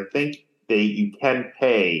days, and I think you can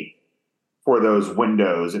pay for those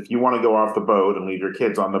windows. If you want to go off the boat and leave your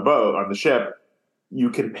kids on the ship, you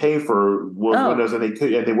can pay for windows, and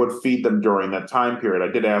they would feed them during that time period.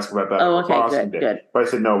 I did ask about that. Oh, okay, good. But I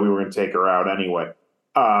said no, we were going to take her out anyway.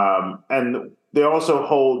 And they also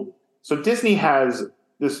hold. So Disney has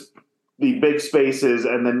the big spaces,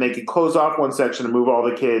 and then they could close off one section and move all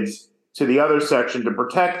the kids to the other section to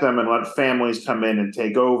protect them and let families come in and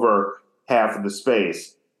take over half of the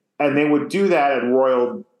space. And they would do that at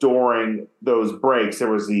Royal during those breaks.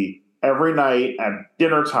 There was every night at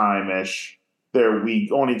dinner time-ish, we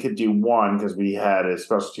only could do one because we had a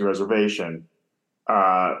specialty reservation.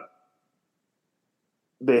 They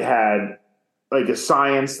had like a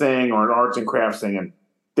science thing or an arts and crafts thing, and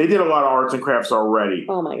they did a lot of arts and crafts already.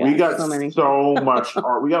 Oh my god! We got so much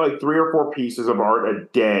art. We got like 3 or 4 pieces of art a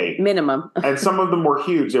day minimum, and some of them were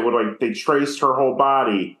huge. They traced her whole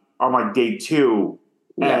body on like day 2,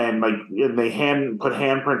 and they put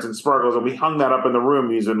handprints and sparkles, and we hung that up in the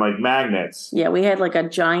room using like magnets. Yeah, we had like a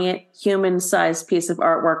giant human-sized piece of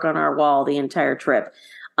artwork on our wall the entire trip.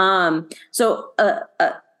 So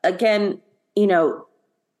again,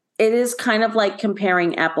 it is kind of like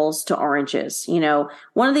comparing apples to oranges.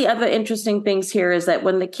 One of the other interesting things here is that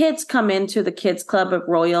when the kids come into the kids club at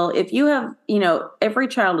Royal, if you have, every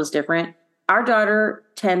child is different. Our daughter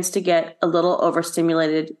tends to get a little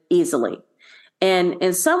overstimulated easily. And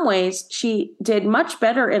in some ways, she did much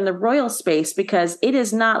better in the Royal space because it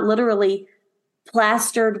is not literally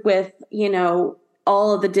plastered with,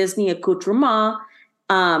 all of the Disney accoutrements,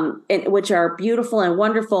 which are beautiful and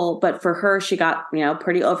wonderful. But for her, she got,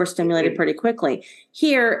 pretty overstimulated pretty quickly.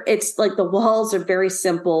 Here, it's like the walls are very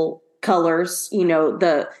simple colors.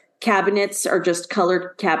 The cabinets are just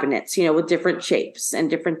colored cabinets, with different shapes and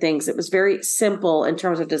different things. It was very simple in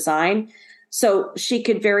terms of design. So she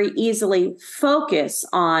could very easily focus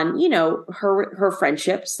on, her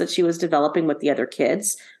friendships that she was developing with the other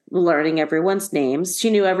kids, learning everyone's names. She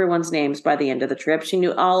knew everyone's names by the end of the trip. She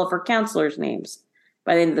knew all of her counselors' names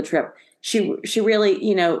by the end of the trip. She really,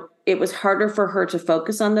 it was harder for her to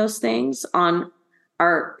focus on those things on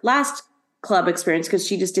our last club experience because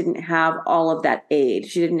she just didn't have all of that aid.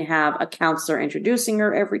 She didn't have a counselor introducing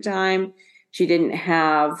her every time. She didn't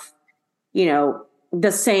have, the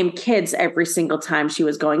same kids every single time she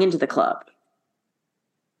was going into the club.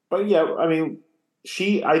 But yeah, I mean,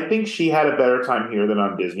 I think she had a better time here than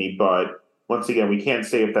on Disney, but once again, we can't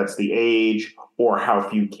say if that's the age or how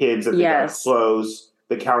few kids that they got close.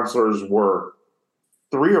 The counselors were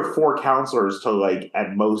 3 or 4 counselors to like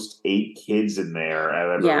at most 8 kids in there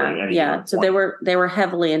at any given So point. they were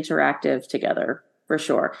heavily interactive together for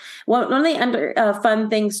sure. One of the fun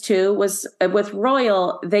things too was with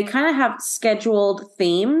Royal, they kind of have scheduled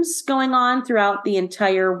themes going on throughout the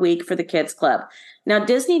entire week for the kids club. Now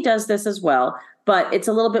Disney does this as well, but it's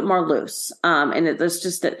a little bit more loose. There's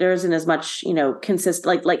just that there isn't as much,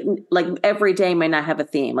 consistent, like every day may not have a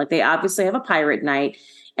theme. Like they obviously have a pirate night,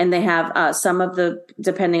 and they have some of the,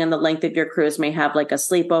 depending on the length of your cruise, may have like a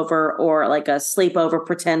sleepover or like a sleepover,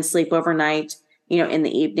 pretend sleepover night, in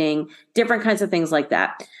the evening, different kinds of things like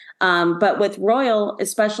that. But with Royal,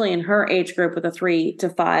 especially in her age group with a 3 to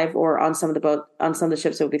 5, or on some of the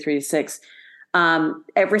ships, it would be 3 to 6.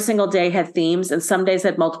 Every single day had themes, and some days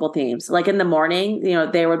had multiple themes. Like in the morning,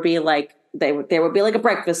 there would be like, there would be like a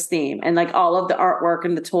breakfast theme, and like all of the artwork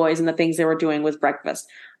and the toys and the things they were doing was breakfast.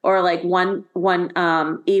 Or like one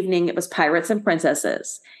evening, it was pirates and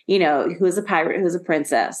princesses, who's a pirate, who's a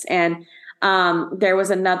princess. And there was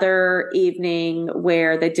another evening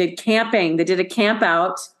where they did camping. They did a camp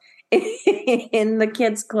out in the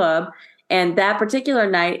kids club. And that particular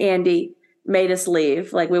night, Andy made us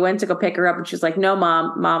leave. Like we went to go pick her up, and she's like, "No,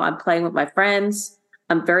 mom, I'm playing with my friends.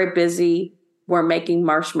 I'm very busy. We're making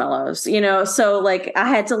marshmallows," so like I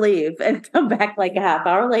had to leave and come back like a half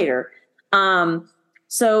hour later.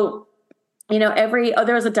 So,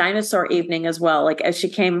 there was a dinosaur evening as well. Like as she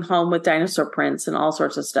came home with dinosaur prints and all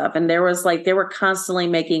sorts of stuff. And there was like, they were constantly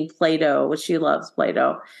making Play-Doh, which she loves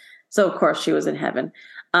Play-Doh. So of course she was in heaven.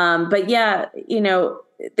 But yeah,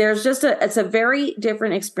 there's just it's a very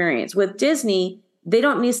different experience with Disney. They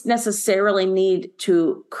don't necessarily need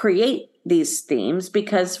to create these themes,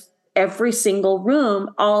 because every single room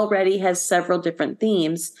already has several different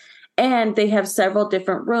themes, and they have several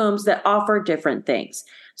different rooms that offer different things.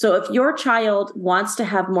 So if your child wants to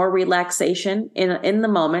have more relaxation in the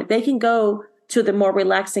moment, they can go to the more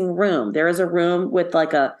relaxing room. There is a room with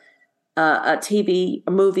like a TV,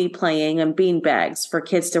 a movie playing, and bean bags for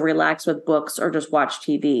kids to relax with books or just watch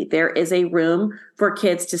TV. There is a room for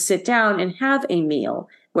kids to sit down and have a meal,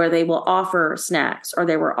 where they will offer snacks, or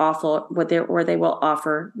where they will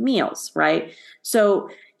offer meals, right? So,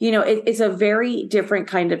 it's a very different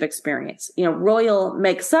kind of experience. Royal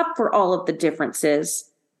makes up for all of the differences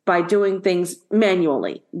by doing things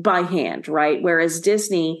manually by hand, right? Whereas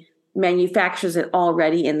Disney manufactures it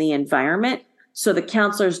already in the environment. So the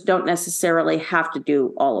counselors don't necessarily have to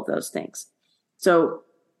do all of those things. So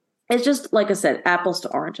it's just, like I said, apples to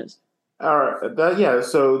oranges. All right.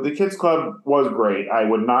 So the kids club was great. I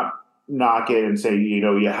would not knock it and say,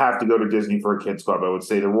 you have to go to Disney for a kids club. I would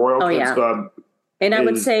say the Royal Kids Club. And I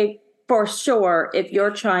would say for sure, if your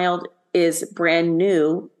child is brand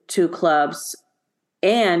new to clubs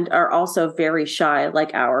and are also very shy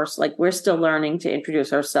like ours, like we're still learning to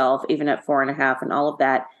introduce ourselves even at 4.5 and all of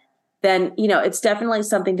that, then, it's definitely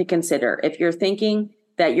something to consider. If you're thinking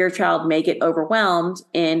that your child may get overwhelmed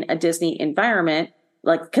in a Disney environment,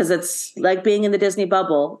 like, because it's like being in the Disney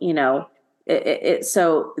bubble,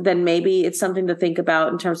 so then maybe it's something to think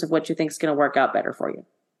about in terms of what you think is going to work out better for you.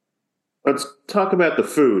 Let's talk about the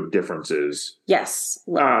food differences. Yes.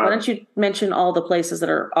 Why don't you mention all the places that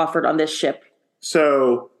are offered on this ship?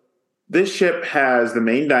 So this ship has the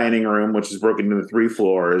main dining room, which is broken into 3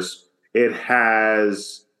 floors. It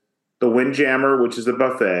has the Windjammer, which is a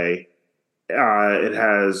buffet. It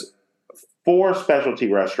has 4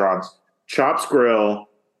 specialty restaurants: Chops Grill,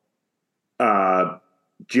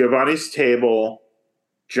 Giovanni's Table,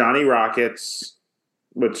 Johnny Rockets,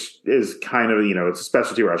 which is kind of, it's a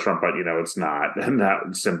specialty restaurant, but, it's not in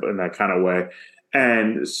that kind of way,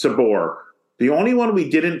 and Sabor. The only one we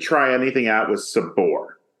didn't try anything at was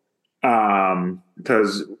Sabor,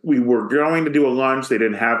 because we were going to do a lunch. They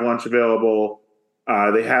didn't have lunch available.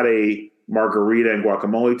 They had a margarita and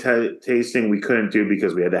guacamole tasting we couldn't do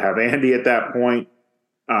because we had to have Andy at that point,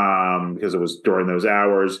 because it was during those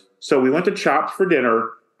hours. So we went to Chops for dinner.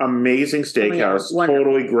 Amazing steakhouse,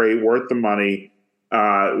 totally great, worth the money.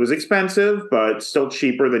 It was expensive, but still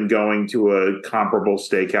cheaper than going to a comparable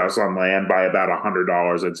steakhouse on land by about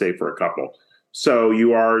 $100, I'd say, for a couple. So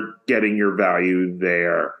you are getting your value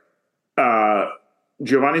there.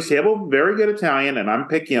 Giovanni's Table, very good Italian, and I'm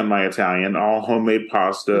picky on my Italian. All homemade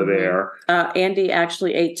pasta there. Andy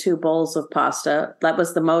actually ate 2 bowls of pasta. That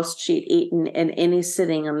was the most she'd eaten in any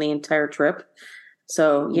sitting on the entire trip.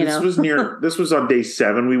 So, This was on day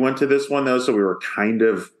 7 we went to this one, though, so we were kind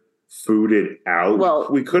of fooded out. Well,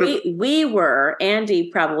 we were. Andy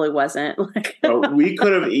probably wasn't. We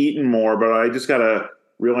could have eaten more, but I just got a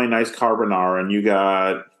really nice carbonara, and you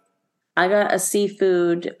got... I got a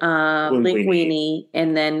seafood linguine,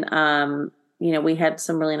 and then we had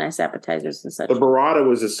some really nice appetizers and such. The burrata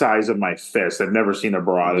was the size of my fist. I've never seen a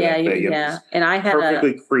burrata that big. Yeah. And I had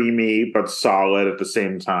perfectly creamy but solid at the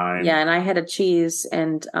same time. Yeah, and I had a cheese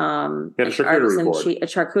and a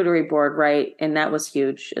charcuterie board, right? And that was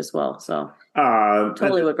huge as well. So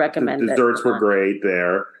totally would recommend. The desserts were great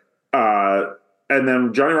there. And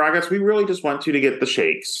then Johnny Rockets, we really just went to get the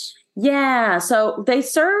shakes. Yeah, so they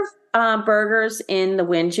serve burgers in the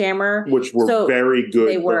Windjammer, which were very good.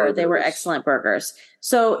 They were excellent burgers.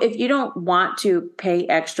 So if you don't want to pay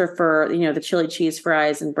extra for the chili cheese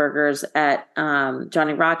fries and burgers at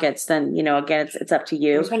Johnny Rockets, then again it's up to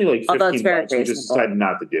you. It's only like $15. Although it's very reasonable. Just decided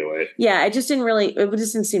not to do it. Yeah, it just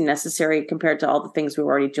didn't seem necessary compared to all the things we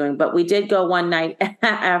were already doing. But we did go one night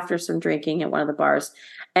after some drinking at one of the bars.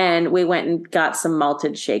 And we went and got some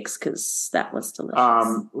malted shakes because that was delicious.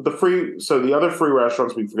 The other free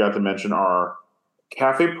restaurants we forgot to mention are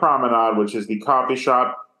Cafe Promenade, which is the coffee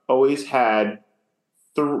shop. Always had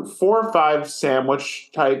 4 or 5 sandwich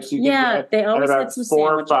types. They always had some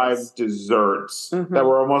 4 or 5 sandwiches. Desserts that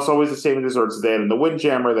were almost always the same desserts they had in the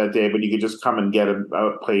Windjammer that day, but you could just come and get a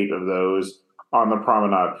plate of those on the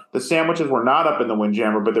Promenade. The sandwiches were not up in the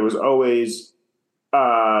Windjammer, but there was always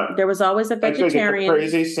a vegetarian, a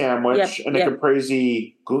caprese sandwich and a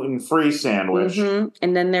caprese gluten-free sandwich,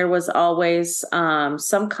 and then there was always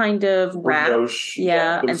some kind of wrap. Brioche.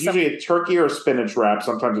 It was usually a turkey or a spinach wrap.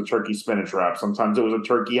 Sometimes a turkey spinach wrap. Sometimes it was a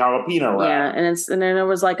turkey jalapeno wrap. Yeah, and then there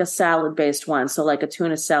was like a salad-based one, so like a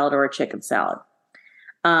tuna salad or a chicken salad.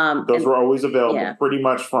 Those were always available, pretty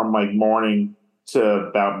much from like morning to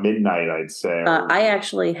about midnight, I'd say. I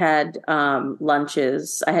actually had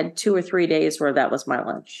lunches. I had 2 or 3 days where that was my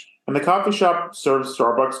lunch. And the coffee shop serves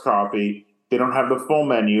Starbucks coffee. They don't have the full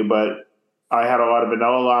menu, but I had a lot of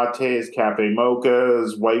vanilla lattes, cafe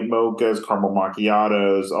mochas, white mochas, caramel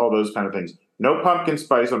macchiatos, all those kind of things. No pumpkin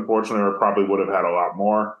spice, unfortunately, or probably would have had a lot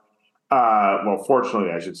more.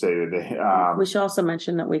 Fortunately, I should say that we should also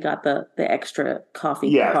mention that we got the extra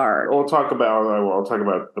coffee card. We'll talk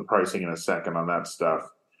about the pricing in a second on that stuff.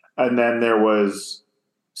 And then there was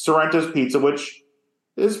Sorrento's Pizza, which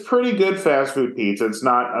is pretty good fast food pizza. It's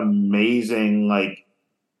not amazing like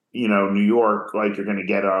New York, like you're going to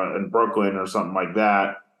get in Brooklyn or something like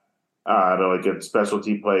that, to like a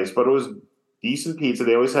specialty place. But it was decent pizza.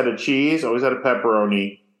 They always had a cheese, always had a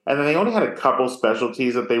pepperoni. And then they only had a couple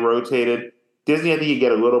specialties that they rotated. Disney, I think you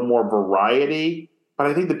get a little more variety, but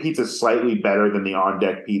I think the pizza is slightly better than the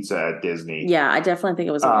on-deck pizza at Disney. Yeah, I definitely think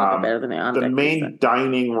it was a little bit better than the on-deck pizza. The main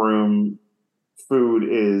dining room food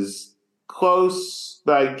is close.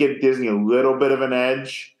 I give Disney a little bit of an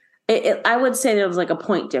edge. I would say there was like a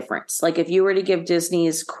point difference. Like if you were to give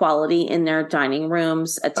Disney's quality in their dining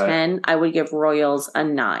rooms a 10, I would give Royals a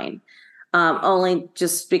 9. Only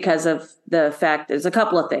just because of the fact there's a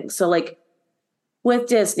couple of things. So like with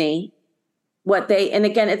Disney, and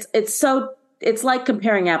again, it's like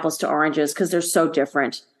comparing apples to oranges because they're so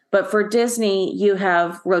different. But for Disney, you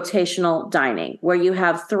have rotational dining where you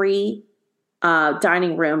have 3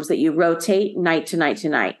 dining rooms that you rotate night to night to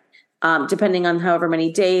night. Depending on however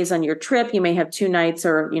many days on your trip, you may have 2 nights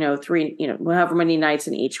or, 3, however many nights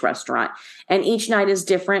in each restaurant. And each night is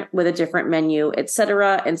different with a different menu, et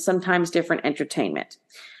cetera, and sometimes different entertainment.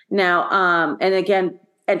 Now, and again,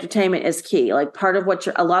 entertainment is key. Like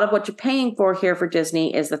a lot of what you're paying for here for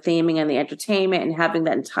Disney is the theming and the entertainment and having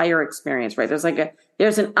that entire experience, right? There's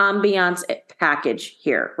an ambiance package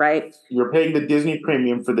here, right? You're paying the Disney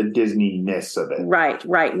premium for the Disney-ness of it.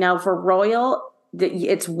 Right. Now for Royal,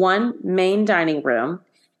 it's 1 main dining room,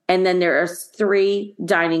 and then there are 2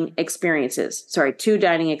 dining experiences.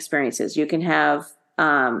 You can have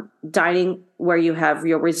dining where you have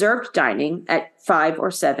your reserved dining at 5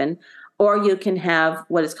 or 7, or you can have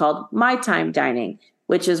what is called My Time dining,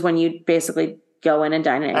 which is when you basically go in and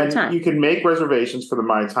dine at any time. You can make reservations for the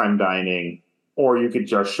My Time dining, or you could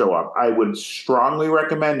just show up. I would strongly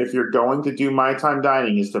recommend, if you're going to do My Time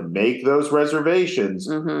dining, is to make those reservations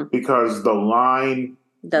because the line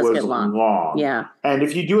was get long. Yeah. And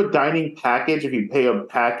if you do a dining package, if you pay a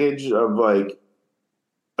package of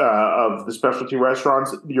of the specialty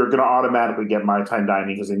restaurants, you're going to automatically get My Time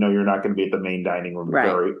dining because they know you're not going to be at the main dining room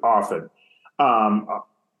very often.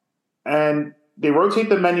 And they rotate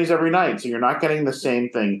the menus every night, so you're not getting the same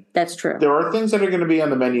thing. That's true. There are things that are going to be on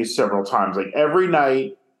the menu several times. Like every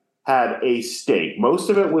night had a steak. Most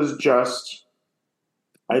of it was just,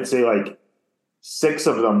 I'd say like 6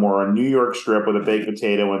 of them were a New York strip with a baked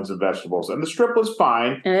potato and some vegetables. And the strip was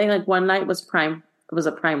fine. And I think like one night was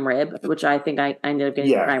a prime rib, which I think I ended up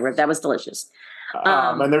getting prime rib. That was delicious.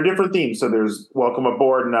 And they're different themes. So there's welcome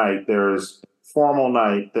aboard night. There's formal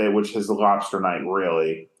night, which is the lobster night,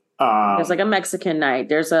 really. There's like a Mexican night.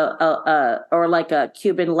 There's or like a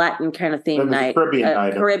Cuban Latin kind of theme night,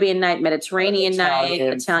 Caribbean night, Mediterranean night,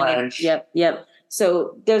 Italian. French. Yep.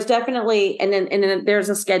 So there's definitely, and then there's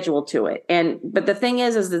a schedule to it. But the thing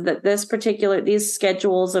is that these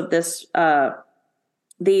schedules of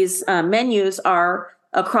these menus are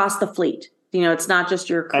across the fleet. It's not just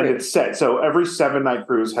your cruise. And it's set. So every 7-night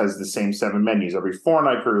cruise has the same 7 menus. Every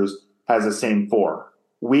 4-night cruise has the same 4.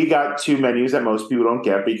 We got 2 menus that most people don't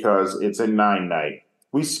get because it's a 9-night.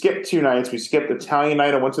 We skipped 2 nights. We skipped Italian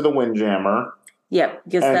night and went to the Windjammer. Yep.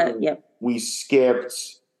 Yep. We skipped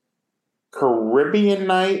Caribbean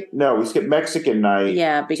night. No, we skipped Mexican night.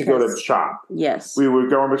 Yeah, to go to Chop. Yes. We were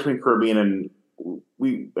going between Caribbean and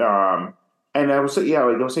we. And I was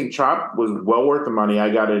saying Chop was well worth the money.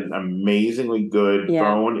 I got an amazingly good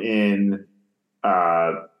bone-in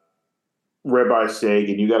ribeye steak,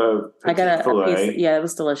 and you got a filet. Yeah, it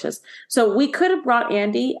was delicious. So we could have brought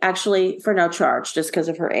Andy actually for no charge, just because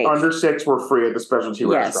of her age. Under 6 were free at the specialty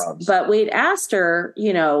restaurants. But we'd asked her,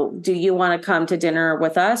 do you want to come to dinner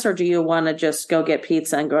with us, or do you want to just go get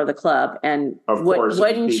pizza and go to the club? And of course,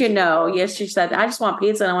 wouldn't you know? Yes, she said, I just want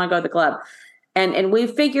pizza and I want to go to the club. And we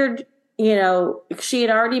figured, she had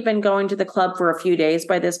already been going to the club for a few days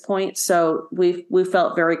by this point, so we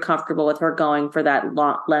felt very comfortable with her going for that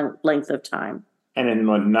long length of time. And in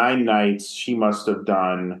 9 nights, she must have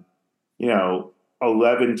done,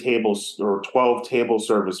 11 tables or 12 table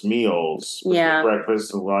service meals,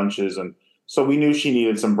 breakfasts and lunches, and so we knew she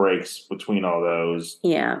needed some breaks between all those.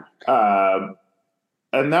 Yeah. And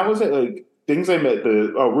that was it. Like things I met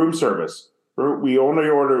room service. We only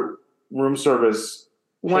ordered room service.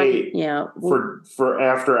 For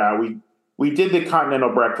after hour. We did the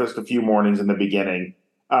continental breakfast a few mornings in the beginning.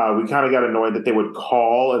 We kind of got annoyed that they would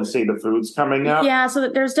call and say the food's coming up. Yeah, so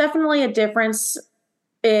there's definitely a difference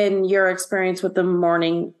in your experience with the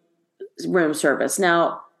morning room service.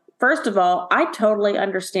 Now, first of all, I totally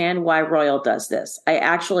understand why Royal does this.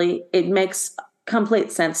 It makes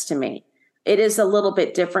complete sense to me. It is a little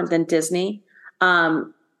bit different than Disney.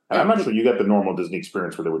 I'm not sure you got the normal Disney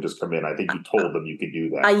experience where they would just come in. I think you told them you could do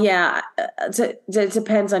that. It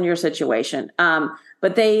depends on your situation.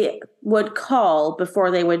 But they would call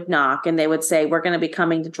before they would knock, and they would say, we're going to be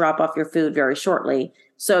coming to drop off your food very shortly.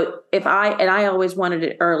 So I always wanted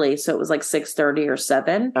it early, so it was like 6:30 or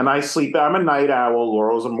 7. And I'm a night owl.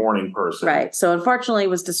 Laurel's a morning person. Right. So unfortunately, it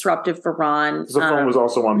was disruptive for Ron. The phone was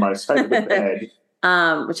also on my side of the bed.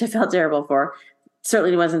 Which I felt terrible for.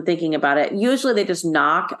 Certainly wasn't thinking about it. Usually they just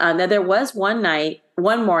knock. Now there was one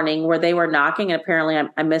morning where they were knocking, and apparently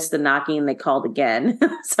I missed the knocking and they called again.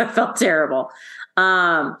 So I felt terrible.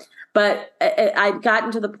 But I'd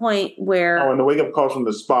gotten to the point where... and the wake-up calls from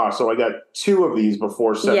the spa. So I got 2 of these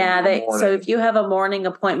before 7 in the morning. So if you have a morning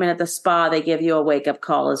appointment at the spa, they give you a wake-up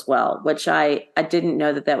call as well, which I didn't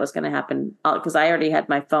know that was going to happen because I already had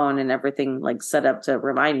my phone and everything like set up to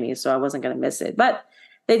remind me, so I wasn't going to miss it. But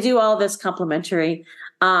they do all this complimentary.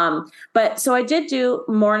 But so I did do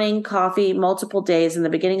morning coffee multiple days in the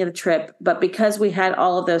beginning of the trip. But because we had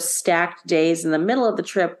all of those stacked days in the middle of the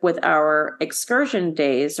trip with our excursion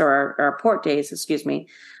days or our port days,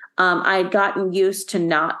 I had gotten used to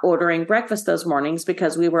not ordering breakfast those mornings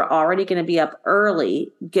because we were already going to be up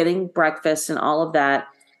early getting breakfast and all of that,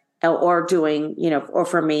 or doing, or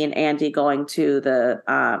for me and Andy going to do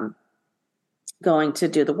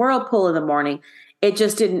the whirlpool in the morning. It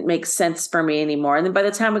just didn't make sense for me anymore. And then by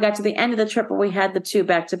the time we got to the end of the trip where we had the 2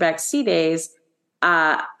 back-to-back sea days,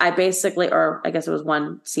 I guess it was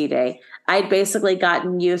one sea day, I'd basically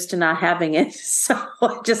gotten used to not having it. So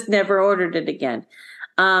I just never ordered it again.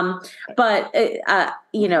 But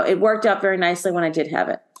it worked out very nicely when I did have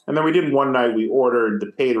it. And then we did one night, we ordered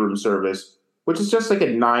the paid room service, which is just like a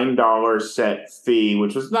 $9 set fee,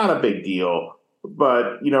 which was not a big deal.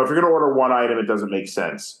 But, if you're going to order one item, it doesn't make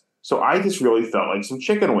sense. So I just really felt like some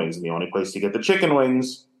chicken wings, and the only place to get the chicken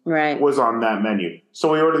wings was on that menu.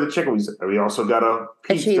 So we ordered the chicken wings. We also got a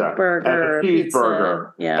pizza, cheeseburger,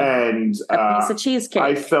 pizza, and a piece of cheesecake.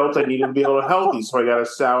 I felt I needed to be a little healthy, so I got a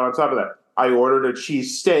salad on top of that. I ordered a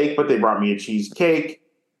cheese steak, but they brought me a cheesecake.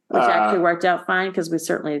 Which actually worked out fine because we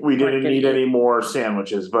didn't need any more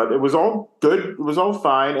sandwiches, but it was all good. It was all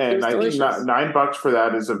fine, and I think $9 for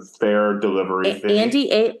that is a fair delivery fee.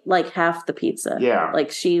 Andy ate like half the pizza. Yeah,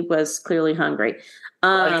 like she was clearly hungry.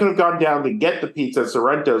 I could have gone down to get the pizza at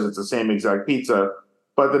Sorrento's. It's the same exact pizza,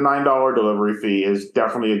 but the $9 delivery fee is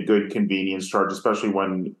definitely a good convenience charge, especially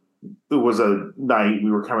when it was a night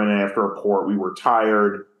we were coming in after a port. We were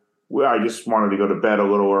tired. I just wanted to go to bed a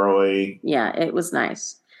little early. Yeah, it was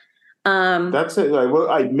nice. That's it.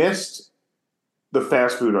 I missed the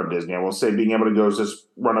fast food on Disney. I will say being able to go just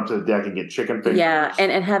run up to the deck and get chicken fingers. Yeah,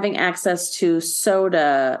 and having access to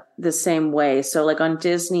soda the same way. So like on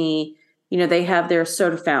Disney, they have their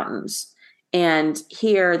soda fountains. And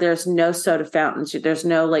here there's no soda fountains. There's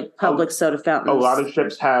no like public soda fountains. A lot of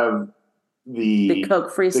ships have the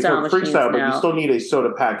Coke Freestyle machines but now. you still need a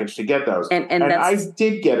soda package to get those. And I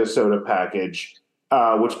did get a soda package,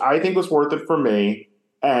 which I think was worth it for me.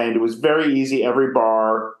 And it was very easy. Every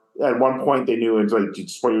bar, at one point, they knew it's like, you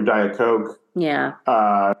just want your Diet Coke. Yeah.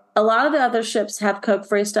 A lot of the other ships have Coke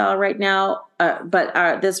Freestyle right now,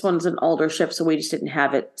 but this one's an older ship, so we just didn't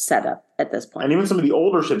have it set up at this point. And even some of the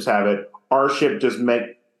older ships have it. Our ship just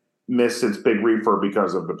missed its big reefer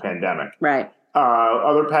because of the pandemic. Right.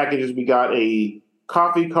 Other packages, we got a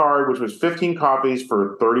coffee card, which was 15 coffees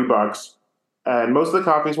for $30. And most of the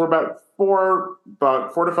coffees were about $4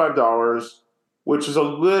 to $5, which is a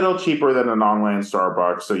little cheaper than an on-land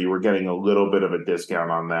Starbucks. So you were getting a little bit of a discount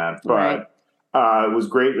on that. But it was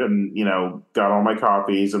great. And, got all my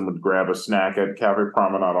coffees and would grab a snack at Cafe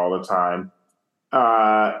Promenade all the time.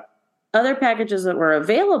 Other packages that were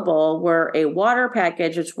available were a water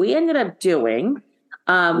package, which we ended up doing.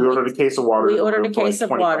 We ordered a case of water. We ordered a case of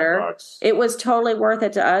water. $25. It was totally worth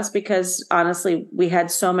it to us because honestly, we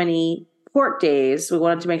had so many port days. We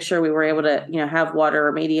wanted to make sure we were able to, have water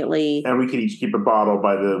immediately. And we could each keep a bottle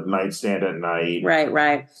by the nightstand at night.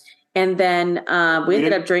 Right. And then we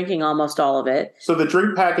ended up drinking almost all of it. So the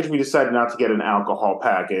drink package, we decided not to get an alcohol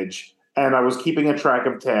package. And I was keeping a track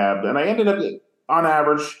of tab. And I ended up, on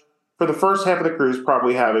average, for the first half of the cruise,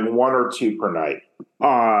 probably having one or two per night.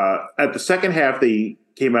 At the second half, they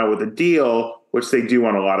came out with a deal, which they do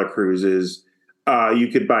on a lot of cruises. You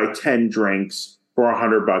could buy 10 drinks for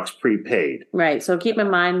 $100 prepaid. Right. So keep in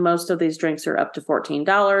mind, most of these drinks are up to $14.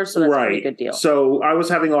 So that's a pretty good deal. So I was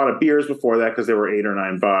having a lot of beers before that because they were $8 or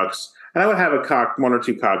 $9. And I would have one or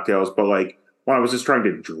two cocktails. But like when I was just trying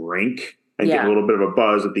to drink and get a little bit of a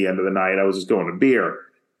buzz at the end of the night, I was just going to beer.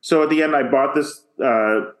 So at the end, I bought this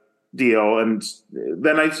deal. And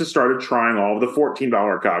then I just started trying all of the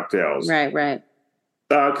 $14 cocktails. Right.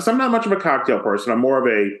 Because I'm not much of a cocktail person. I'm more of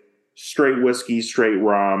a straight whiskey, straight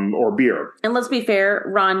rum, or beer. And let's be fair,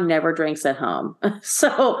 Ron never drinks at home.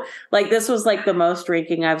 So, like, this was like the most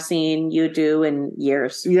drinking I've seen you do in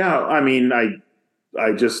years. Yeah, I mean,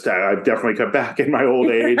 I've definitely cut back in my old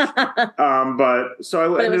age. But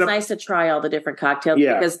it was nice to try all the different cocktails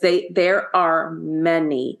because there are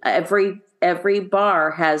many. Every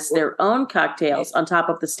bar has their own cocktails on top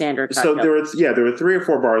of the standard cocktail. So there were 3 or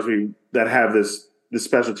 4 bars that have the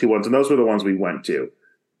specialty ones, and those were the ones we went to.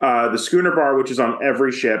 The Schooner Bar, which is on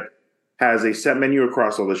every ship, has a set menu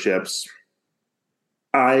across all the ships.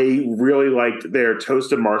 I really liked their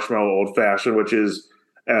toasted marshmallow old fashioned, which is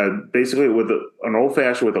basically with an old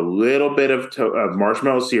fashioned with a little bit of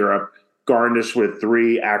marshmallow syrup, garnished with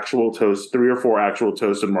 3 or 4 actual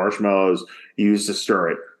toasted marshmallows used to stir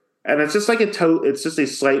it. And it's just like it's just a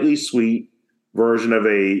slightly sweet version of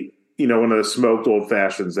one of the smoked old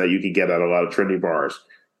fashions that you could get at a lot of Trinity bars.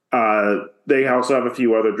 They also have a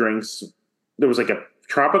few other drinks. There was like a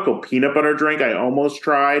tropical peanut butter drink I almost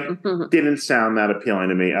tried. Mm-hmm. Didn't sound that appealing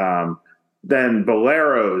to me. Then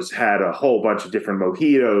Bolero's had a whole bunch of different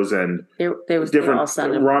mojitos and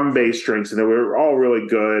different rum-based drinks, and they were all really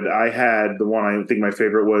good. I had the one I think my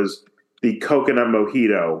favorite was the coconut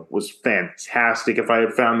mojito. Was fantastic. If I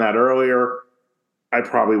had found that earlier, I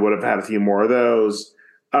probably would have had a few more of those.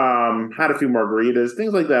 Had a few margaritas,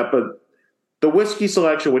 things like that, but the whiskey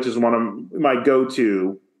selection, which is one of my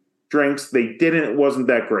go-to drinks, wasn't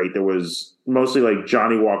that great. There was mostly like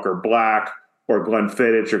Johnny Walker Black or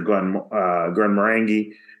Glenfiddich or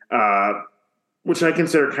Glenmorangie, which I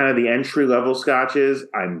consider kind of the entry-level scotches.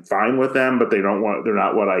 I'm fine with them, but they're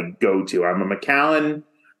not what I go to. I'm a Macallan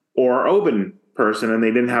or Oban person, and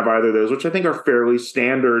they didn't have either of those, which I think are fairly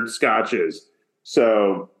standard scotches.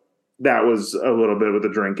 So that was a little bit with the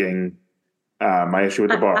drinking. My issue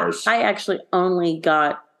with the bars. I actually only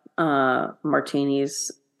got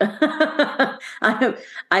martinis. I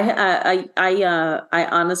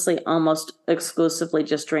honestly almost exclusively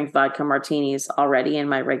just drink vodka martinis already in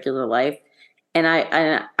my regular life, and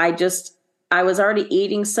I was already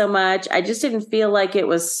eating so much. I just didn't feel like it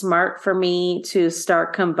was smart for me to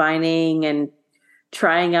start combining and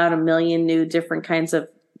trying out a million new different kinds of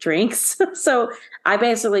drinks. So I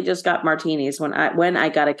basically just got martinis when I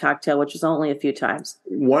got a cocktail, which was only a few times.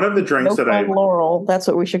 One of the drinks Laurel. That's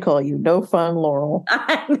what we should call you. No fun, Laurel.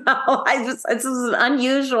 I know. This is an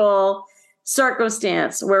unusual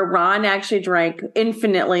circumstance where Ron actually drank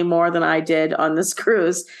infinitely more than I did on this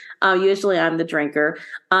cruise. Usually I'm the drinker.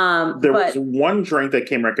 There was one drink that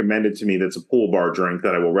came recommended to me that's a pool bar drink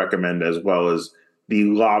that I will recommend, as well as the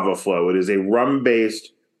Lava Flow. It is a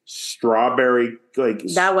rum-based strawberry, like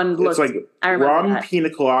that one looks it's like rum, pina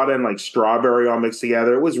colada, and like strawberry all mixed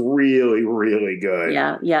together. It was really, really good.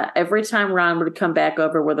 Yeah. Every time Ron would come back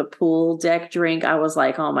over with a pool deck drink, I was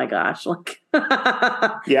like, oh my gosh. Like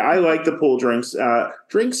yeah, I like the pool drinks.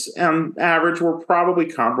 Drinks on average were probably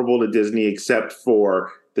comparable to Disney, except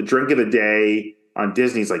for the drink of the day on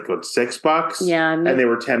Disney's like what, $6? Yeah, and they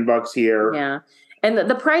were $10 here. Yeah. And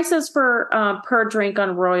the prices for per drink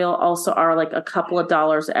on Royal also are like a couple of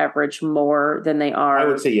dollars average more than they are. I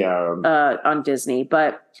would say, on Disney.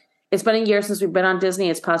 But it's been a year since we've been on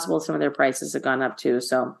Disney. It's possible some of their prices have gone up too.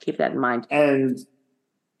 So keep that in mind. And,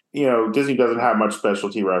 Disney doesn't have much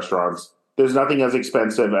specialty restaurants. There's nothing as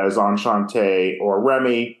expensive as Enchante or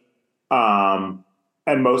Remy. And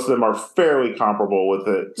most of them are fairly comparable with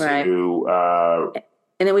it to...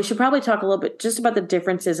 And then we should probably talk a little bit just about the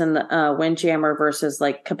differences in the Windjammer versus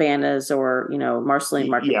like Cabanas or,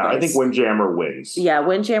 Marceline Marketplace. Yeah, I think Windjammer wins. Yeah,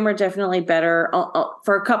 Windjammer definitely better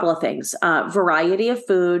for a couple of things. Variety of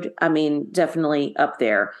food, definitely up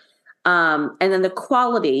there. And then the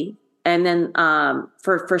quality, and then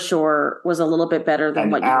for sure was a little bit better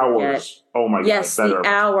than what hours. You get. Oh my God. Yes, better. the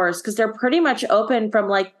hours, because they're pretty much open from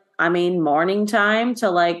morning time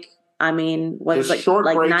to what is like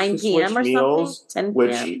 9 p.m. or meals, something?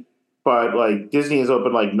 10 p.m. But Disney is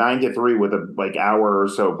open 9 to 3 with a hour or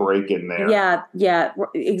so break in there. Yeah,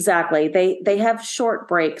 exactly. They have short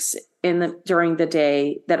breaks during the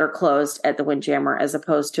day that are closed at the Windjammer, as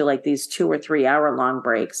opposed to these 2 or 3 hour long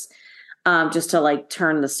breaks, just to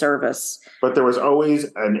turn the service. But there was always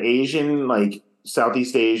an Asian,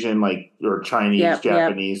 Southeast Asian, or Chinese,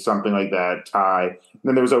 Japanese, something like that, Thai. And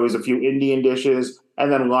then there was always a few Indian dishes.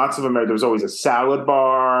 And then lots of them, there was always a salad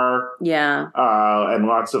bar. Yeah. And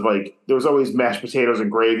lots of there was always mashed potatoes and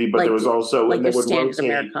gravy, but there was also, and they would standard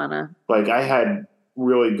Americana. I had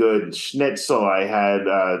really good schnitzel. I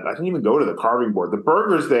didn't even go to the carving board. The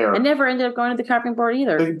burgers there. I never ended up going to the carving board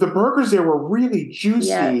either. The burgers there were really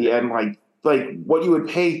juicy and what you would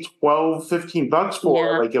pay $12-15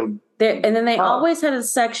 for. Yeah. And then they always had a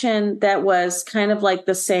section that was kind of like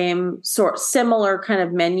the similar kind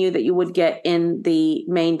of menu that you would get in the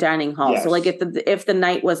main dining hall. Yes. So if the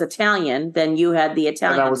night was Italian, then you had the Italian section.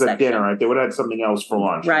 And that was at dinner, right? They would have had something else for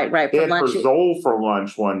lunch. Right. They had Frisole for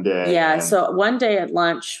lunch one day. Yeah, so one day at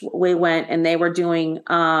lunch we went and they were doing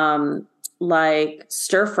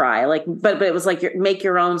stir fry, but it was make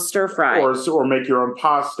your own stir fry. Or make your own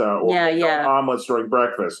pasta or omelets during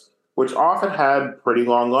breakfast, which often had pretty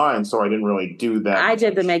long lines, so I didn't really do that. I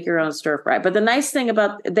did the make your own stir fry. But the nice thing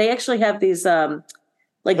about they actually have these pagers.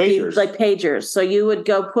 Pagers. So you would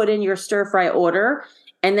go put in your stir fry order,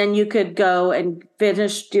 and then you could go and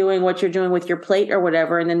finish doing what you're doing with your plate or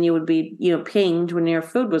whatever, and then you would be pinged when your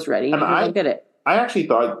food was ready. And I get it. I actually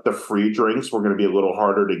thought the free drinks were going to be a little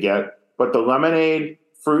harder to get, but the lemonade,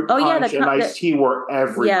 fruit punch, and iced tea were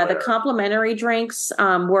everywhere. Yeah, the complimentary drinks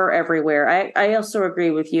were everywhere. I also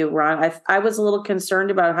agree with you, Ron. I was a little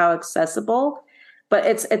concerned about how accessible, but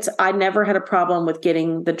it's. I never had a problem with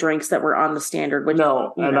getting the drinks that were on the standard.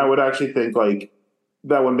 I would actually think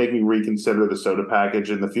that would make me reconsider the soda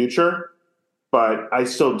package in the future. But I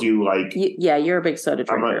still do Yeah, you're a big soda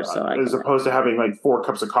drinker, as opposed to having 4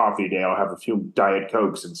 cups of coffee a day, I'll have a few Diet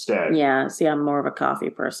Cokes instead. Yeah, see, I'm more of a coffee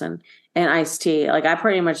person. And iced tea. I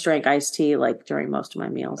pretty much drank iced tea during most of my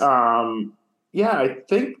meals. Yeah, I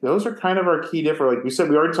think those are kind of our key difference. Like we said,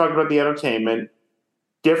 we already talked about the entertainment.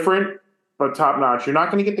 Different, but top notch. You're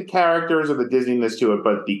not going to get the characters or the Disney-ness to it,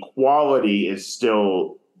 but the quality is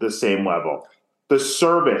still the same level. The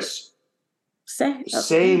service.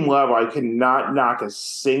 Same level. I cannot knock a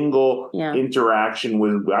single interaction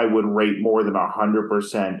I would rate more than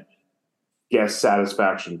 100% guest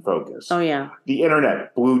satisfaction focus. Oh, yeah. The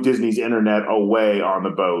internet blew Disney's internet away on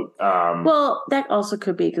the boat. Well, that also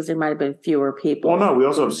could be because there might have been fewer people. Well, no, we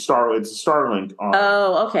also have it's Starlink on.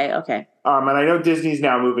 Oh, okay. And I know Disney's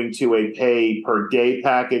now moving to a pay per day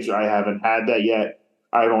package. I haven't had that yet.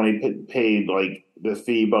 I've only paid the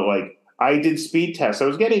fee, but I did speed tests. I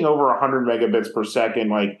was getting over 100 megabits per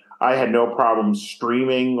second. I had no problem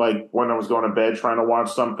streaming, when I was going to bed trying to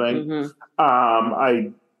watch something. Mm-hmm.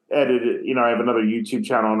 I edited, I have another YouTube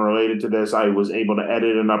channel unrelated to this. I was able to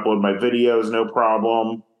edit and upload my videos, no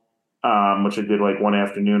problem, which I did one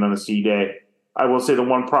afternoon on a C day. I will say the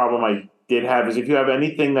one problem I did have is if you have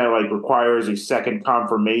anything that requires a second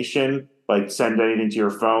confirmation, send anything to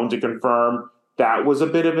your phone to confirm, that was a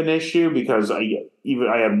bit of an issue because I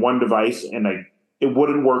had one device and I it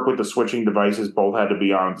wouldn't work with the switching devices. Both had to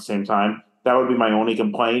be on at the same time. That would be my only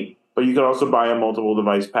complaint. But you could also buy a multiple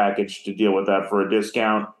device package to deal with that for a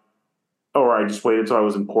discount. Or I just waited until I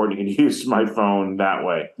was in port. You can use my phone that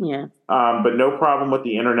way. Yeah. But no problem with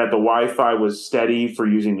the internet. The Wi-Fi was steady for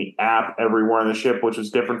using the app everywhere on the ship, which was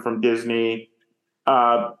different from Disney.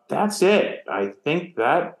 That's it. I think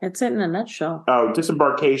it's it in a nutshell. Oh,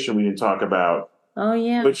 disembarkation we didn't talk about. Oh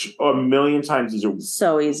yeah. Which a million times easier.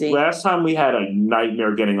 So easy. Last time we had a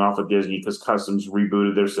nightmare getting off of Disney because Customs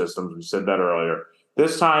rebooted their systems. We said that earlier.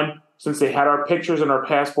 This time, since they had our pictures and our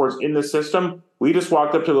passports in the system, we just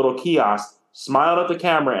walked up to a little kiosk, smiled at the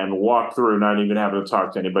camera, and walked through, not even having to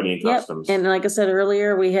talk to anybody in Customs. And like I said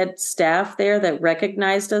earlier, we had staff there that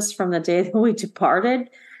recognized us from the day that we departed,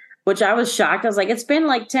 which I was shocked. I was like, it's been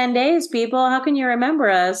like 10 days, people. How can you remember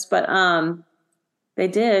us? But they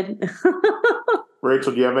did.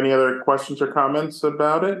 Rachel, do you have any other questions or comments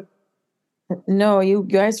about it? No, you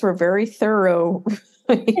guys were very thorough.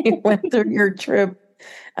 You went through your trip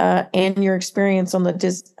and your experience on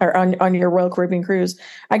on your Royal Caribbean cruise.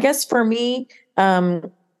 I guess for me,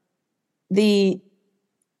 the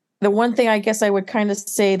one thing I guess I would kind of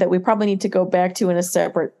say that we probably need to go back to in a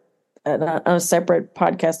separate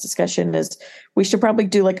podcast discussion is we should probably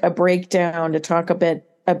do like a breakdown to talk a bit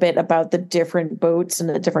about the different boats and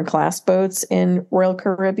the different class boats in Royal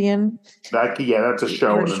Caribbean. That's a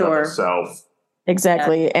show in and of itself.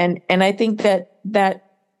 Exactly. Yeah. And I think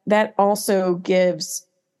that also gives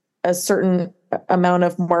a certain amount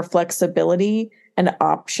of more flexibility and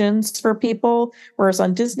options for people. Whereas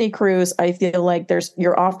on Disney Cruise, I feel like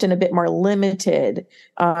you're often a bit more limited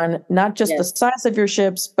on not just the size of your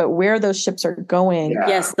ships, but where those ships are going. Yeah.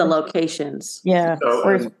 Yes, the locations. Yeah.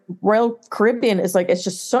 Whereas Royal Caribbean is like, it's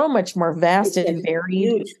just so much more vast and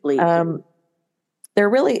varied. There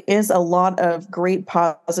really is a lot of great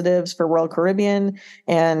positives for Royal Caribbean.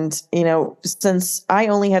 And, since I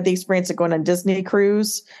only had the experience of going on Disney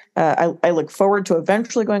cruise, I look forward to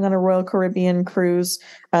eventually going on a Royal Caribbean cruise.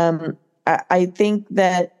 I think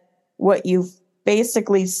that what you've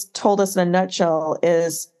basically told us in a nutshell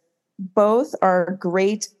is both are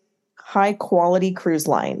great, high quality cruise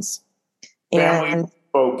lines. Family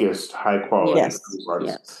focused, high quality cruise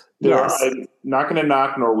lines. Yes. I'm not going to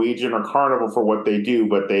knock Norwegian or Carnival for what they do,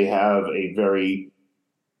 but they have a very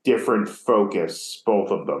different focus,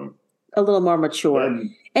 both of them. A little more mature.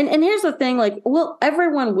 And here's the thing,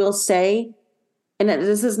 everyone will say, and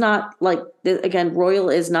this is not again,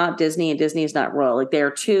 Royal is not Disney and Disney is not Royal. They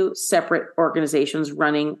are two separate organizations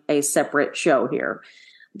running a separate show here.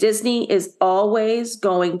 Disney is always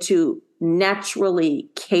going to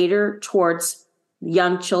naturally cater towards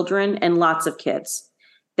young children and lots of kids.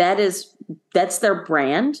 That's their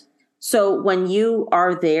brand. So when you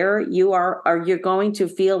are there, you're going to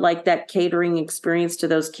feel like that catering experience to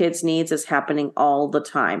those kids' needs is happening all the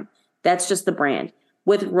time. That's just the brand.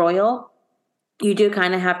 With Royal, you do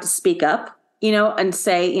kind of have to speak up, and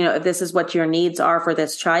say, if this is what your needs are for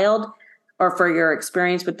this child or for your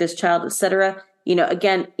experience with this child, et cetera,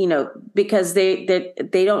 again, because they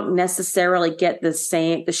don't necessarily get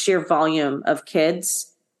the sheer volume of kids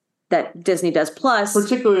that Disney does. Plus,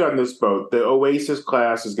 particularly on this boat, the Oasis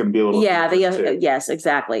class is going to be a little yes,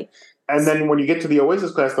 exactly. And then when you get to the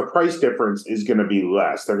Oasis class, the price difference is going to be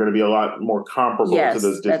less. They're going to be a lot more comparable to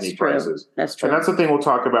those Disney prices. That's true. And that's the thing we'll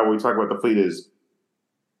talk about when we talk about the fleet is,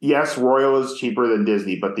 yes, Royal is cheaper than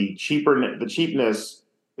Disney, but the cheapness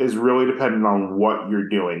is really dependent on what you're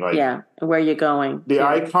doing. Where you're going. The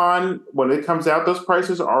Icon, when it comes out, those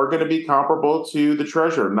prices are going to be comparable to the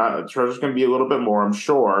Treasure. Treasure's going to be a little bit more, I'm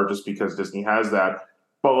sure, just because Disney has that.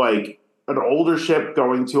 But an older ship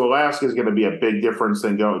going to Alaska is going to be a big difference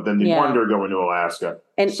than the Wonder going to Alaska.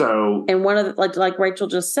 And one of the, like Rachel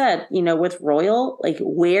just said, with Royal,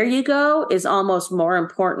 where you go is almost more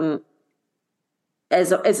important.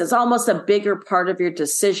 As it's almost a bigger part of your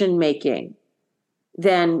decision making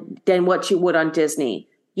than what you would on Disney.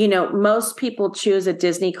 Most people choose a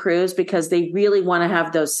Disney cruise because they really want to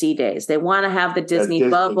have those sea days. They want to have the Disney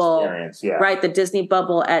bubble, right? The Disney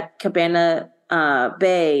bubble at Cabana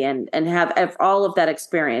Bay and have all of that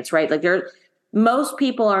experience, right? Most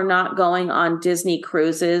people are not going on Disney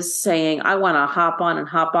cruises saying, I want to hop on and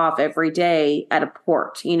hop off every day at a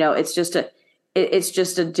port. It's just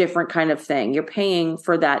a different kind of thing. You're paying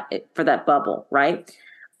for that bubble, right?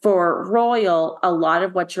 For Royal, a lot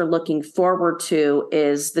of what you're looking forward to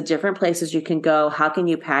is the different places you can go. How can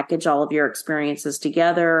you package all of your experiences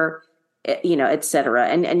together, et cetera.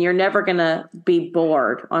 And you're never going to be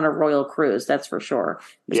bored on a Royal cruise. That's for sure.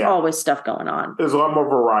 There's always stuff going on. There's a lot more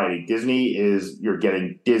variety. You're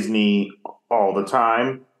getting Disney all the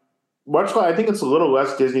time. much like, I think it's a little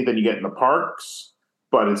less Disney than you get in the parks,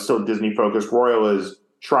 but it's still Disney focused. Royal is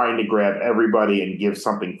trying to grab everybody and give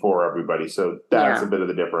something for everybody. So that's a bit of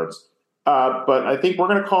the difference. But I think we're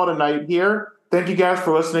going to call it a night here. Thank you guys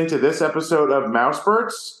for listening to this episode of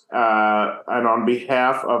Mouseberts. And on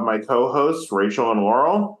behalf of my co-hosts, Rachel and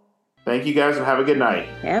Laurel, thank you guys and have a good night.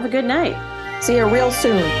 Have a good night. See you real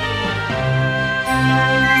soon.